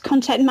use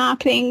content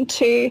marketing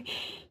to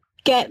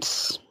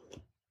get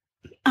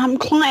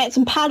clients?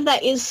 And part of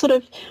that is sort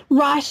of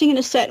writing in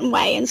a certain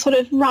way and sort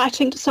of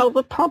writing to solve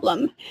a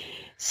problem.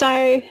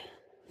 So,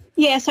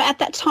 so at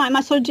that time,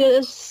 I sort of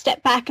did a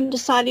step back and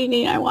decided,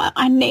 you know what,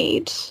 I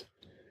need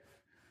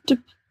to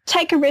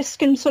take a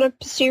risk and sort of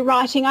pursue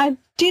writing. I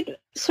did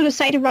sort of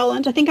say to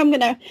Roland, I think I'm going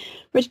to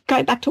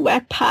go back to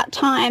work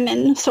part-time,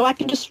 and so I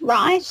can just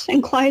write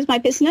and close my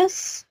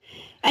business.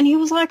 And he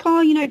was like,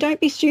 don't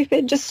be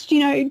stupid. Just,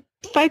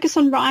 focus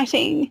on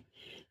writing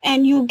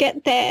and you'll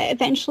get there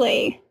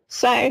eventually.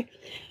 So,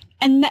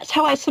 and that's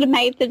how I sort of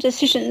made the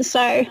decision.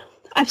 So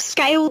I've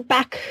scaled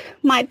back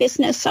my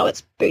business so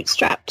it's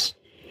bootstrapped.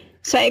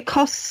 So it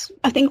costs,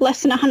 I think,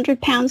 less than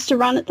 £100 to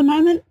run at the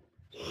moment.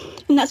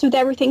 And that's with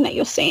everything that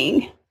you're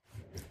seeing.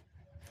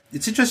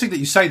 It's interesting that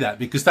you say that,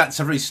 because that's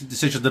a recent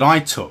decision that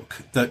I took,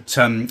 that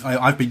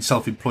I've been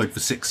self-employed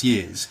for 6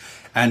 years.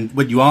 And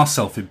when you are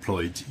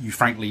self-employed, you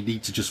frankly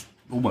need to just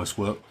almost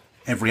work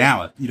every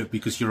hour,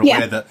 because you're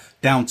aware that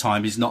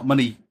downtime is not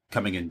money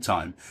coming in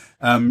time.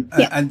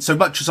 And so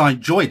much as I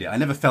enjoyed it, I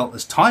never felt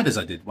as tired as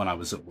I did when I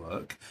was at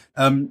work.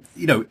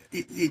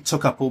 It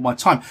took up all my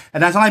time.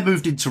 And as I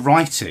moved into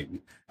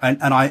writing,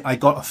 and I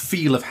got a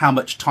feel of how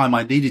much time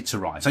I needed to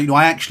write. So,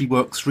 I actually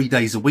work 3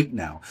 days a week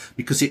now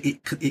because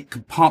it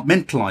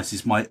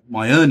compartmentalizes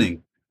my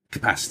earning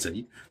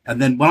capacity.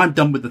 And then when I'm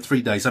done with the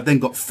 3 days, I've then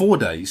got 4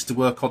 days to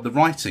work on the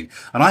writing.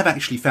 And I've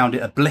actually found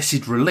it a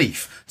blessed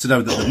relief to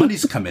know that the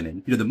money's coming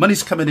in. The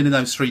money's coming in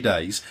those 3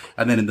 days.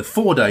 And then in the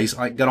 4 days,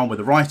 I can get on with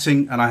the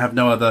writing and I have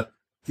no other,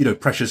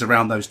 pressures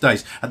around those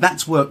days. And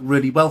that's worked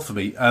really well for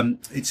me.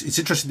 It's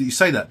interesting that you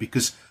say that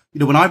because,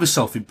 when I was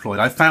self-employed,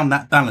 I found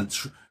that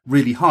balance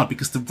really hard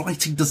because the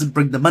writing doesn't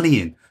bring the money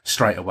in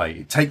straight away.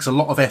 It takes a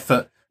lot of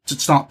effort to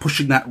start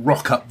pushing that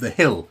rock up the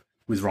hill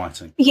with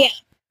writing. Yeah.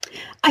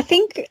 I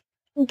think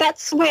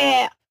that's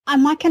where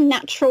I'm like a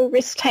natural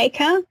risk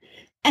taker.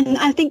 And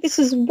I think this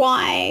is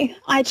why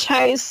I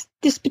chose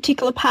this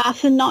particular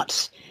path and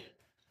not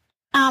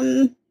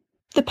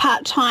the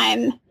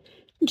part-time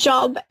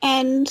job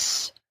and,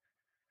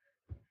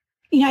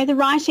 the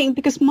writing,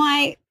 because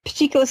my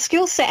particular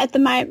skill set at the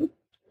moment,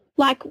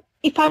 like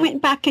if I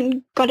went back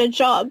and got a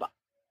job,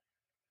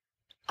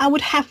 I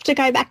would have to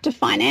go back to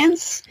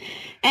finance.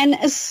 And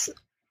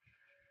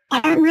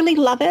I don't really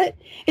love it.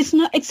 It's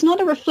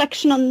not a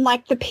reflection on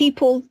like the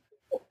people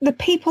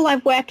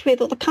I've worked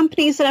with or the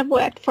companies that I've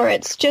worked for.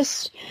 It's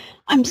just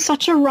I'm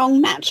such a wrong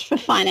match for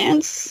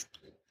finance.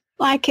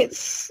 Like I'm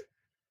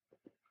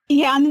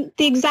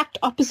the exact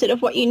opposite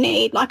of what you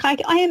need. Like I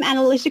am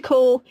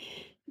analytical,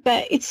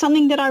 but it's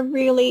something that I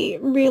really,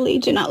 really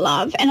do not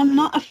love. And I'm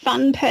not a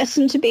fun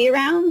person to be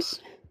around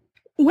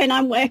when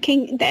I'm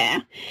working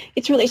there.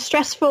 It's really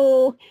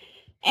stressful.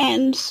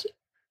 And so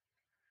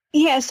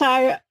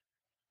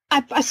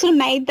I sort of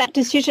made that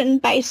decision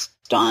based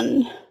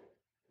on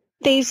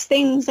these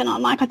things. And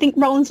I'm like, I think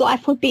Roland's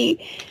life would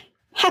be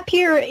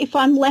happier if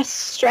I'm less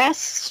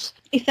stressed,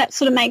 if that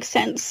sort of makes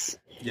sense.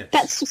 Yes.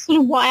 That's sort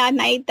of why I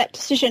made that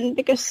decision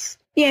because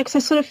I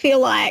sort of feel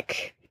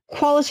like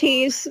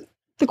quality is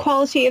the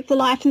quality of the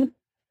life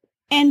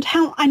and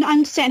how I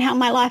understand how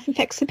my life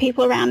affects the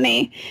people around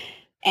me.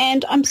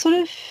 And I'm sort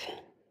of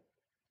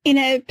in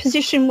a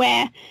position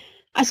where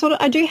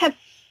I do have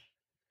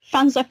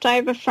funds left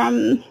over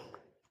from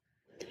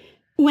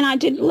when I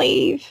did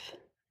leave.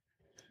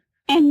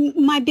 And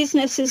my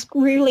business is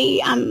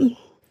really,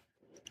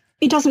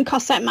 it doesn't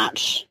cost that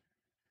much.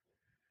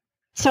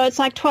 So it's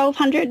like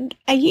 $1,200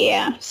 a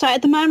year. So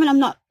at the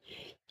moment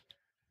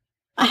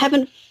I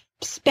haven't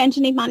spent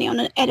any money on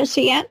an editor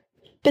yet,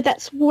 but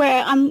that's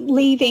where I'm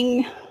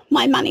leaving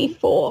my money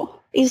for,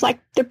 is like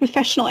the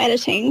professional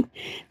editing,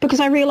 because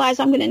I realise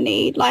I'm going to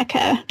need like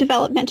a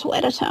developmental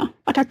editor.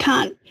 Like I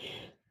can't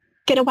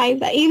get away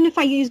with that. Even if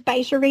I use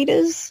beta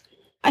readers,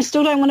 I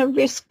still don't want to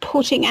risk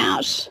putting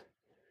out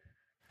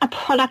a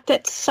product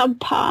that's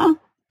subpar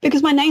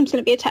because my name's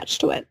going to be attached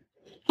to it.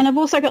 And I've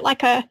also got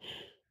like a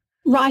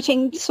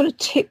writing sort of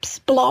tips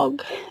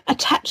blog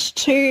attached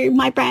to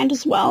my brand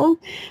as well.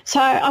 So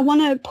I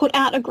want to put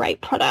out a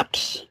great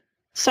product.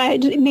 So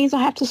it means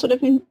I have to sort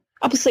of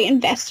obviously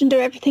invest and do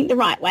everything the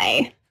right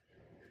way.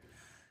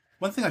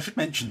 One thing I should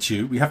mention to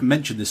you, we haven't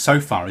mentioned this so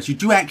far, is you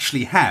do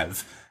actually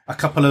have a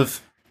couple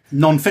of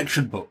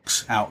non-fiction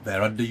books out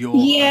there under your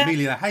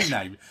Amelia Hay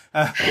name.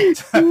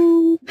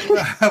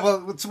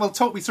 Well,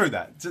 talk me through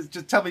that.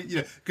 Just tell me,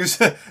 because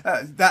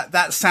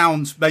that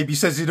sound maybe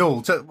says it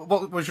all.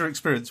 What was your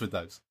experience with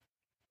those?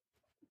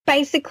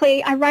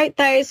 Basically, I wrote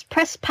those,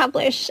 press,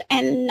 publish,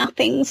 and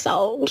nothing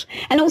sold.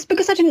 And it was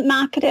because I didn't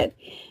market it.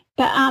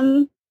 But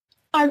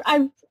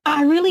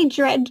I really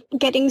dread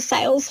getting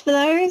sales for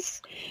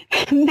those.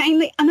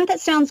 Mainly, I know that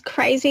sounds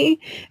crazy.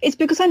 It's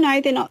because I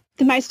know they're not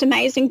the most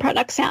amazing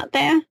products out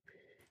there.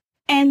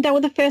 And they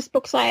were the first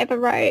books I ever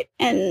wrote,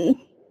 and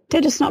they're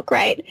just not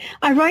great.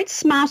 I wrote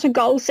Smarter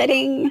Goal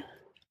Setting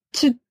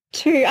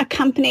to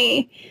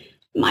accompany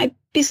my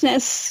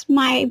business,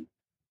 my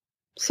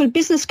sort of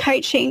business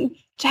coaching,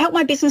 to help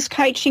my business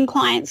coaching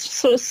clients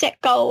sort of set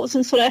goals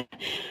and sort of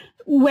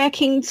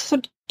working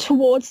sort of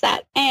towards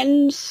that.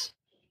 And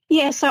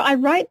so I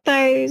wrote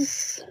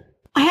those.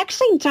 I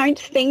actually don't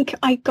think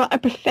I got a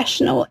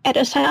professional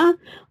editor.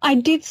 I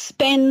did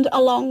spend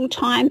a long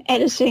time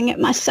editing it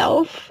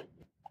myself.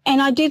 And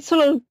I did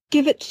sort of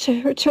give it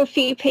to a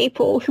few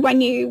people who I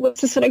knew were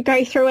to sort of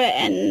go through it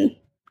and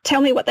tell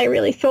me what they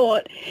really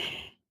thought.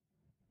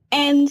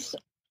 And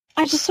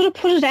I just sort of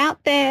put it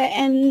out there,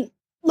 and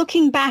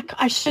looking back,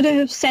 I should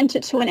have sent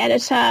it to an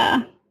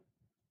editor.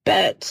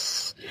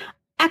 But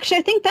actually,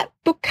 I think that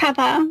book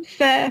cover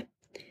for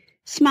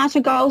Smarter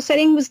Goal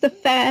Setting was the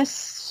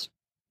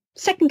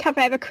second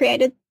cover I ever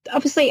created.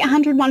 Obviously,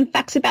 101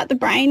 Facts About the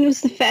Brain was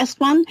the first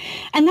one,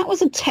 and that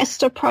was a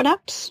tester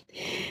product.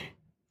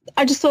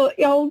 I just thought,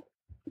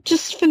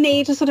 just for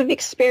me to sort of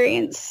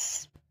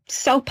experience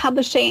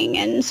self-publishing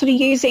and sort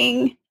of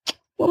using,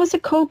 what was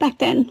it called back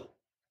then?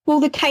 Well,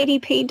 the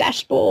KDP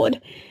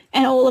dashboard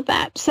and all of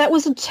that. So that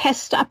was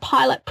a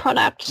pilot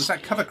product. Was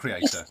that Cover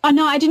Creator?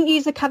 No, I didn't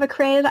use the Cover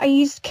Creator. I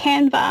used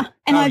Canva.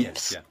 And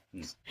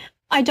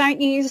I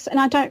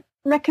don't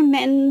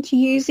recommend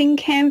using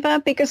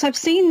Canva because I've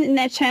seen in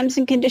their terms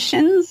and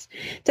conditions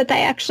that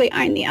they actually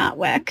own the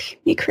artwork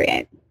you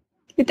create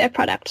with their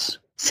product,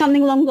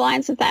 something along the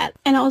lines of that.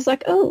 And I was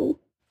like, oh,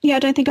 yeah, I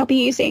don't think I'll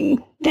be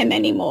using them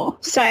anymore.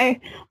 So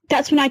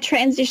that's when I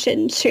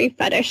transitioned to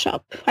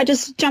Photoshop. I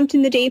just jumped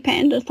in the deep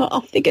end and thought,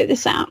 I'll figure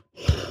this out.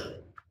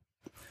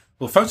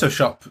 Well,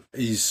 Photoshop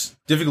is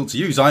difficult to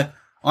use.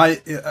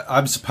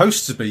 I'm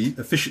supposed to be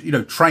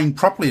trained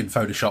properly in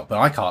Photoshop, but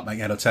I can't make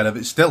head or tail of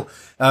it still.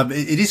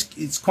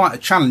 It's quite a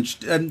challenge.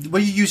 Were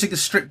you using a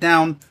stripped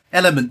down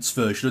Elements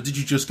version, or did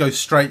you just go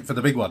straight for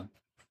the big one?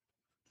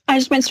 I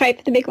just went straight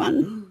for the big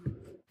one.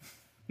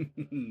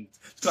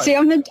 See,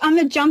 I'm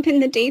a jump in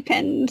the deep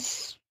end.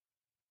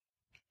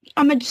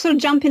 I'm a sort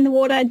of jump in the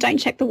water, don't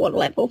check the water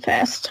level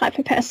first type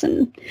of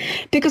person,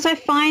 because I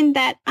find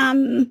that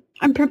I'm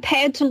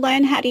prepared to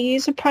learn how to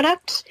use a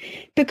product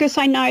because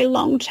I know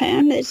long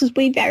term this will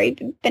be very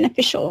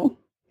beneficial.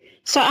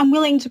 So I'm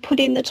willing to put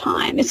in the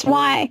time. It's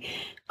why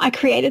I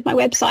created my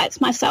websites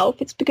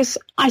myself. It's because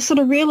I sort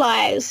of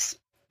realise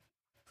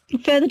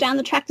further down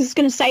the track this is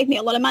going to save me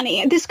a lot of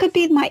money. This could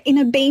be my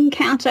inner bean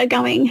counter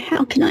going,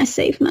 how can I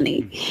save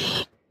money?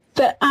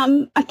 But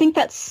I think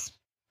that sort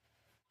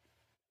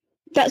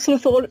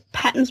of thought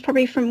patterns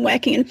probably from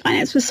working in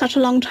finance for such a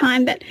long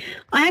time, but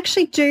I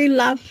actually do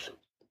love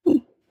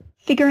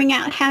figuring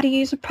out how to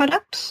use a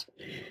product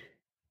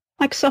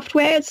like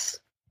software. It's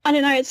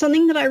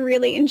something that I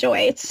really enjoy.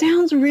 It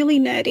sounds really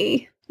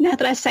nerdy now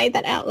that I say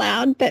that out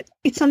loud, but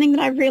it's something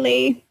that I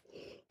really,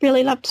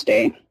 really love to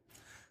do.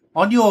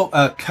 On your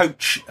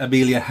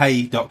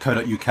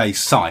coachameliahay.co.uk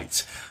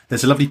site,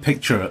 there's a lovely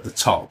picture at the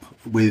top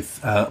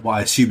with what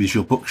I assume is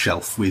your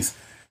bookshelf with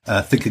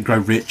Think and Grow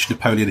Rich,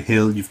 Napoleon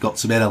Hill. You've got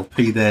some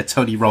NLP there,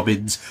 Tony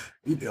Robbins,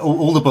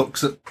 all the books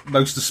that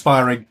most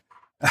aspiring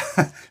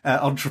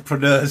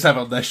entrepreneurs have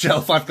on their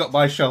shelf. I've got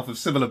my shelf of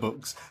similar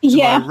books to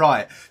my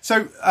right.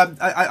 So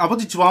I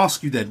wanted to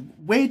ask you then,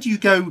 where do you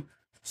go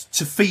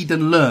to feed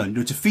and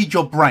learn, to feed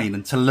your brain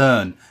and to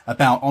learn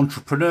about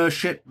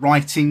entrepreneurship,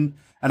 writing,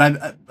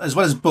 and as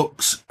well as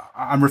books?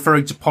 I'm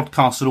referring to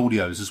podcasts and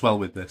audios as well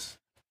with this.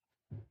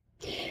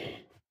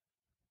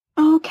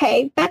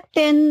 Okay, back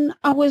then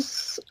I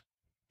was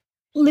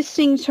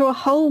listening to a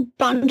whole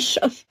bunch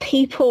of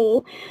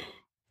people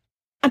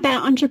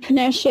about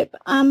entrepreneurship.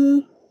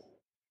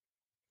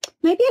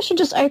 Maybe I should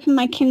just open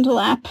my Kindle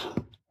app.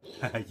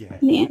 Yeah.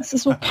 And the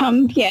answers will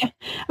come, yeah.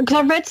 Because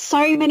I've read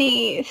so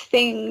many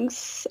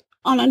things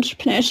on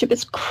entrepreneurship,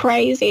 it's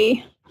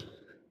crazy.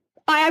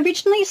 I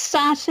originally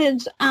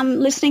started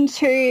listening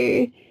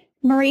to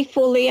Marie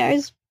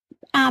Forleo's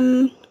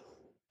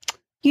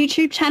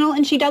YouTube channel,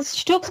 and she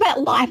talks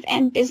about life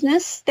and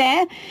business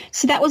there.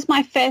 So that was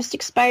my first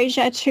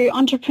exposure to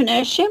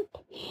entrepreneurship.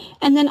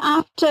 And then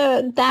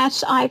after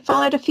that, I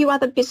followed a few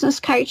other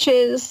business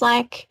coaches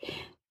like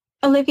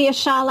Olivia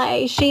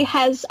Charlet. She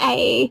has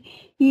a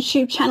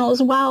YouTube channel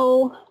as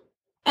well.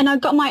 And I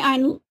got my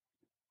own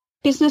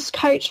business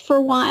coach for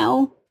a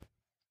while.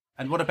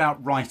 And what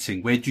about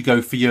writing? Where do you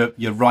go for your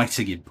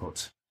writing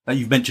input?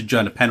 You've mentioned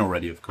Joanna Penn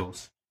already, of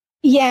course.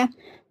 Yeah.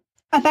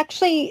 I've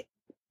actually,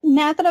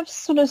 now that I've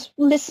sort of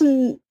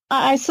listened,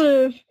 I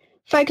sort of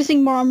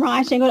focusing more on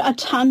writing, got a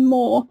ton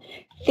more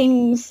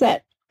things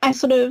that I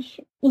sort of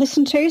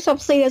listen to. So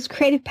obviously there's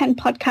Creative Pen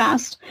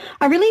podcast.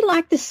 I really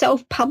like the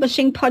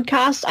self-publishing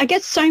podcast. I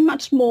get so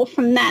much more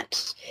from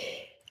that.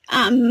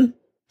 I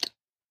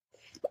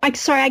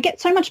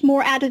get so much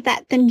more out of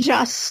that than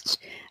just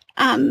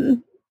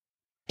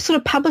sort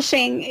of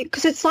publishing,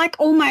 because it's like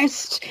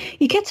almost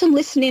you get to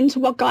listen into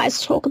what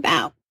guys talk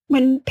about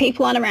when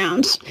people aren't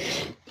around.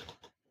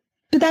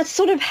 But that's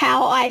sort of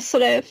how I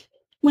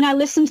when I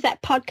listen to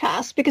that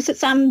podcast, because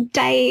it's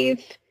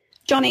Dave,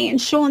 Johnny and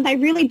Sean,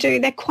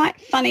 they're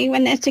quite funny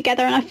when they're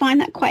together, and I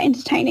find that quite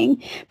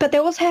entertaining. But they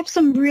also have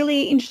some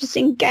really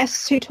interesting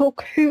guests who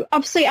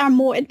obviously are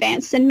more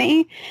advanced than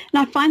me,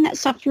 and I find that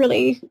stuff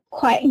really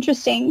quite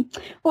interesting.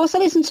 Also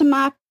listen to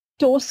Mark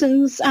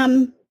Dawson's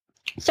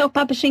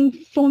self-publishing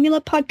formula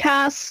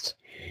podcast.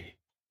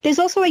 There's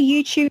also a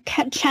YouTube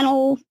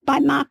channel by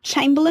Mark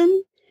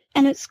Chamberlain,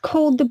 and it's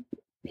called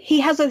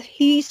he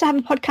used to have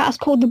a podcast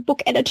called The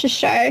Book Editor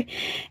Show,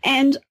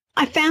 and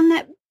I found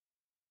that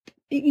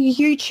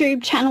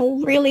YouTube channel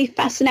really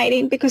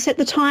fascinating because at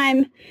the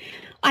time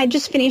I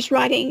just finished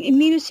writing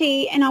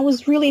Immunity and I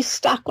was really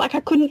stuck. Like I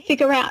couldn't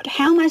figure out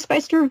how am I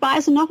supposed to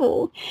revise a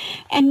novel,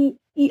 and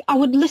I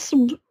would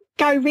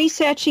go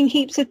researching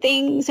heaps of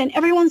things and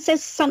everyone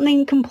says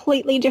something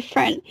completely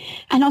different,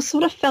 and I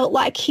sort of felt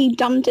like he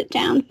dumbed it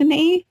down for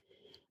me.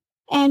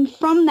 And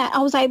from that I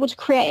was able to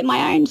create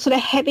my own sort of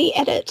heavy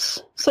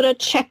edit sort of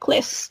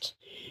checklist.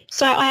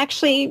 So I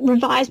actually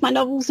revise my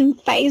novels in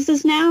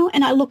phases now,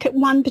 and I look at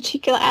one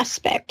particular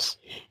aspect,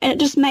 and it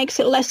just makes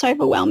it less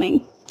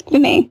overwhelming for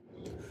me.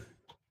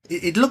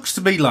 It looks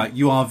to me like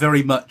you are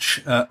very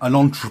much an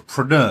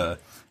entrepreneur,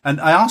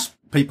 and I ask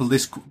people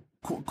this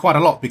quite a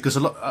lot because a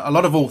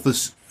lot of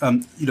authors,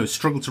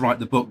 struggle to write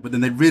the book, but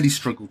then they really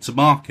struggle to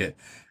market.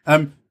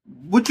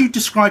 Would you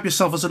describe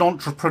yourself as an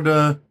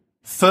entrepreneur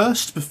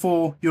first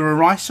before you're a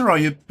writer, or are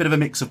you a bit of a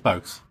mix of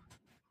both?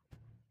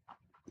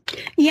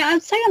 Yeah,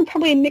 I'd say I'm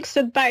probably a mix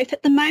of both.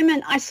 At the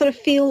moment, I sort of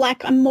feel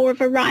like I'm more of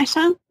a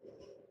writer,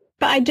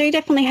 but I do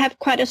definitely have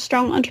quite a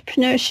strong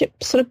entrepreneurship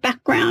sort of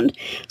background.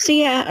 So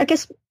yeah, I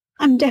guess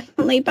I'm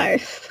definitely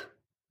both.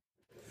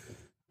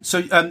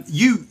 So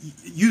you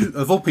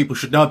of all people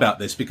should know about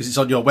this because it's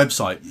on your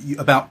website,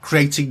 about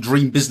creating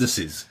dream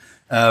businesses.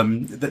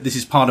 That this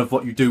is part of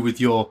what you do with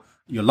your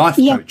life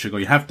coaching, or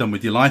you have done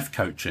with your life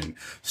coaching.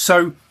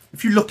 So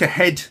if you look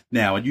ahead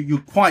now, and you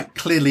quite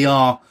clearly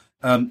are,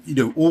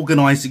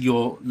 organising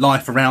your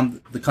life around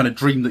the kind of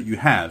dream that you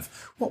have,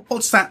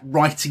 what's that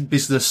writing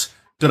business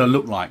going to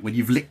look like when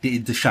you've licked it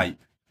into shape?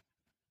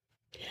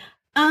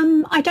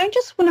 I don't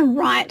just want to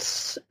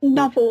write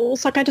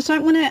novels. Like I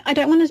don't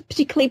want to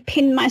particularly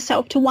pin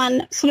myself to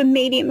one sort of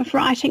medium of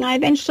writing. I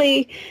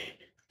eventually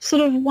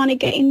sort of want to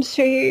get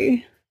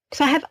into,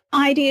 because I have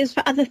ideas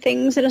for other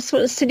things that are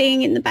sort of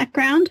sitting in the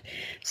background.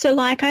 So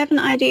like I have an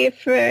idea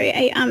for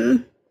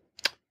a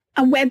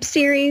web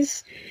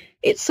series.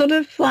 It's sort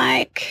of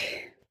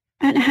like,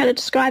 I don't know how to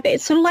describe it.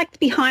 It's sort of like the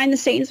behind the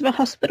scenes of a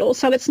hospital.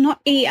 So it's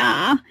not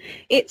ER.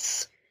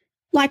 It's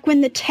like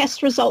when the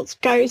test results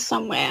go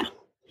somewhere.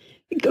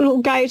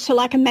 It'll go to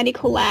like a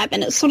medical lab,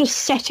 and it's sort of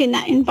set in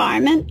that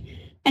environment,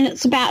 and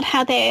it's about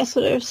how they're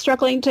sort of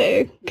struggling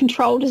to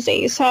control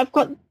disease. So I've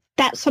got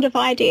that sort of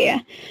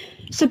idea.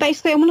 So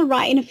basically I want to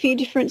write in a few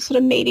different sort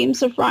of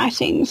mediums of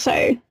writing.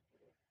 So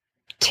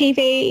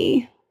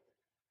TV,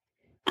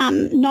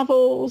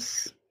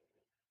 novels.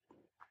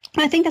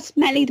 I think that's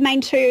mainly the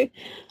main two.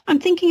 I'm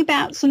thinking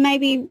about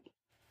maybe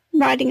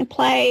writing a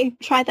play,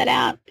 try that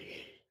out.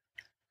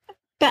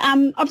 But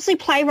obviously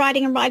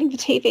playwriting and writing for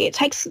TV, it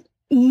takes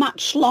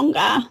much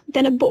longer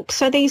than a book.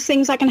 So these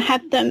things I can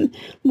have them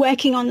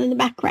working on in the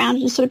background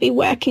and sort of be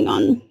working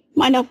on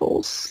my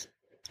novels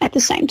at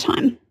the same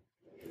time.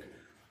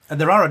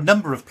 And there are a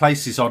number of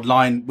places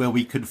online where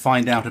we can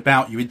find out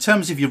about you. In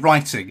terms of your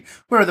writing,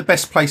 where are the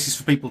best places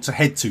for people to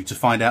head to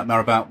find out more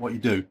about what you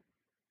do?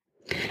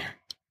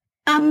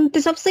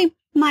 There's obviously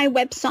my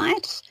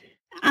website,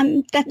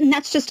 and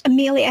that's just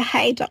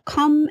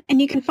ameliahay.com.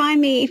 And you can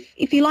find me,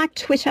 if you like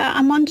Twitter,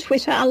 I'm on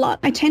Twitter a lot.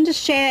 I tend to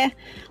share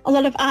a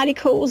lot of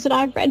articles that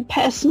I've read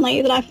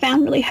personally that I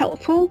found really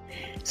helpful.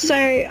 So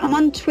I'm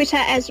on Twitter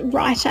as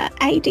writer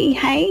AD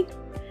Hay,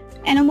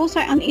 and I'm also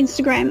on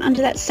Instagram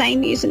under that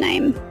same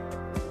username.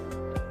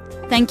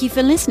 Thank you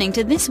for listening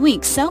to this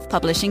week's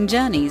Self-Publishing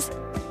Journeys.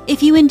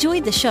 If you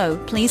enjoyed the show,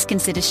 please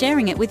consider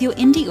sharing it with your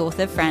indie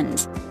author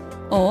friends.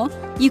 Or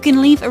you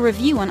can leave a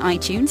review on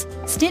iTunes,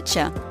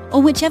 Stitcher, or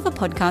whichever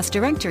podcast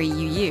directory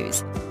you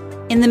use.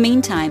 In the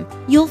meantime,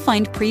 you'll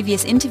find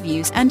previous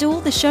interviews and all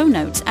the show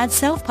notes at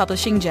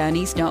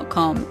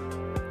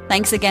selfpublishingjourneys.com.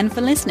 Thanks again for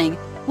listening.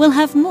 We'll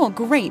have more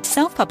great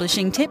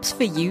self-publishing tips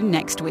for you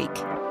next week.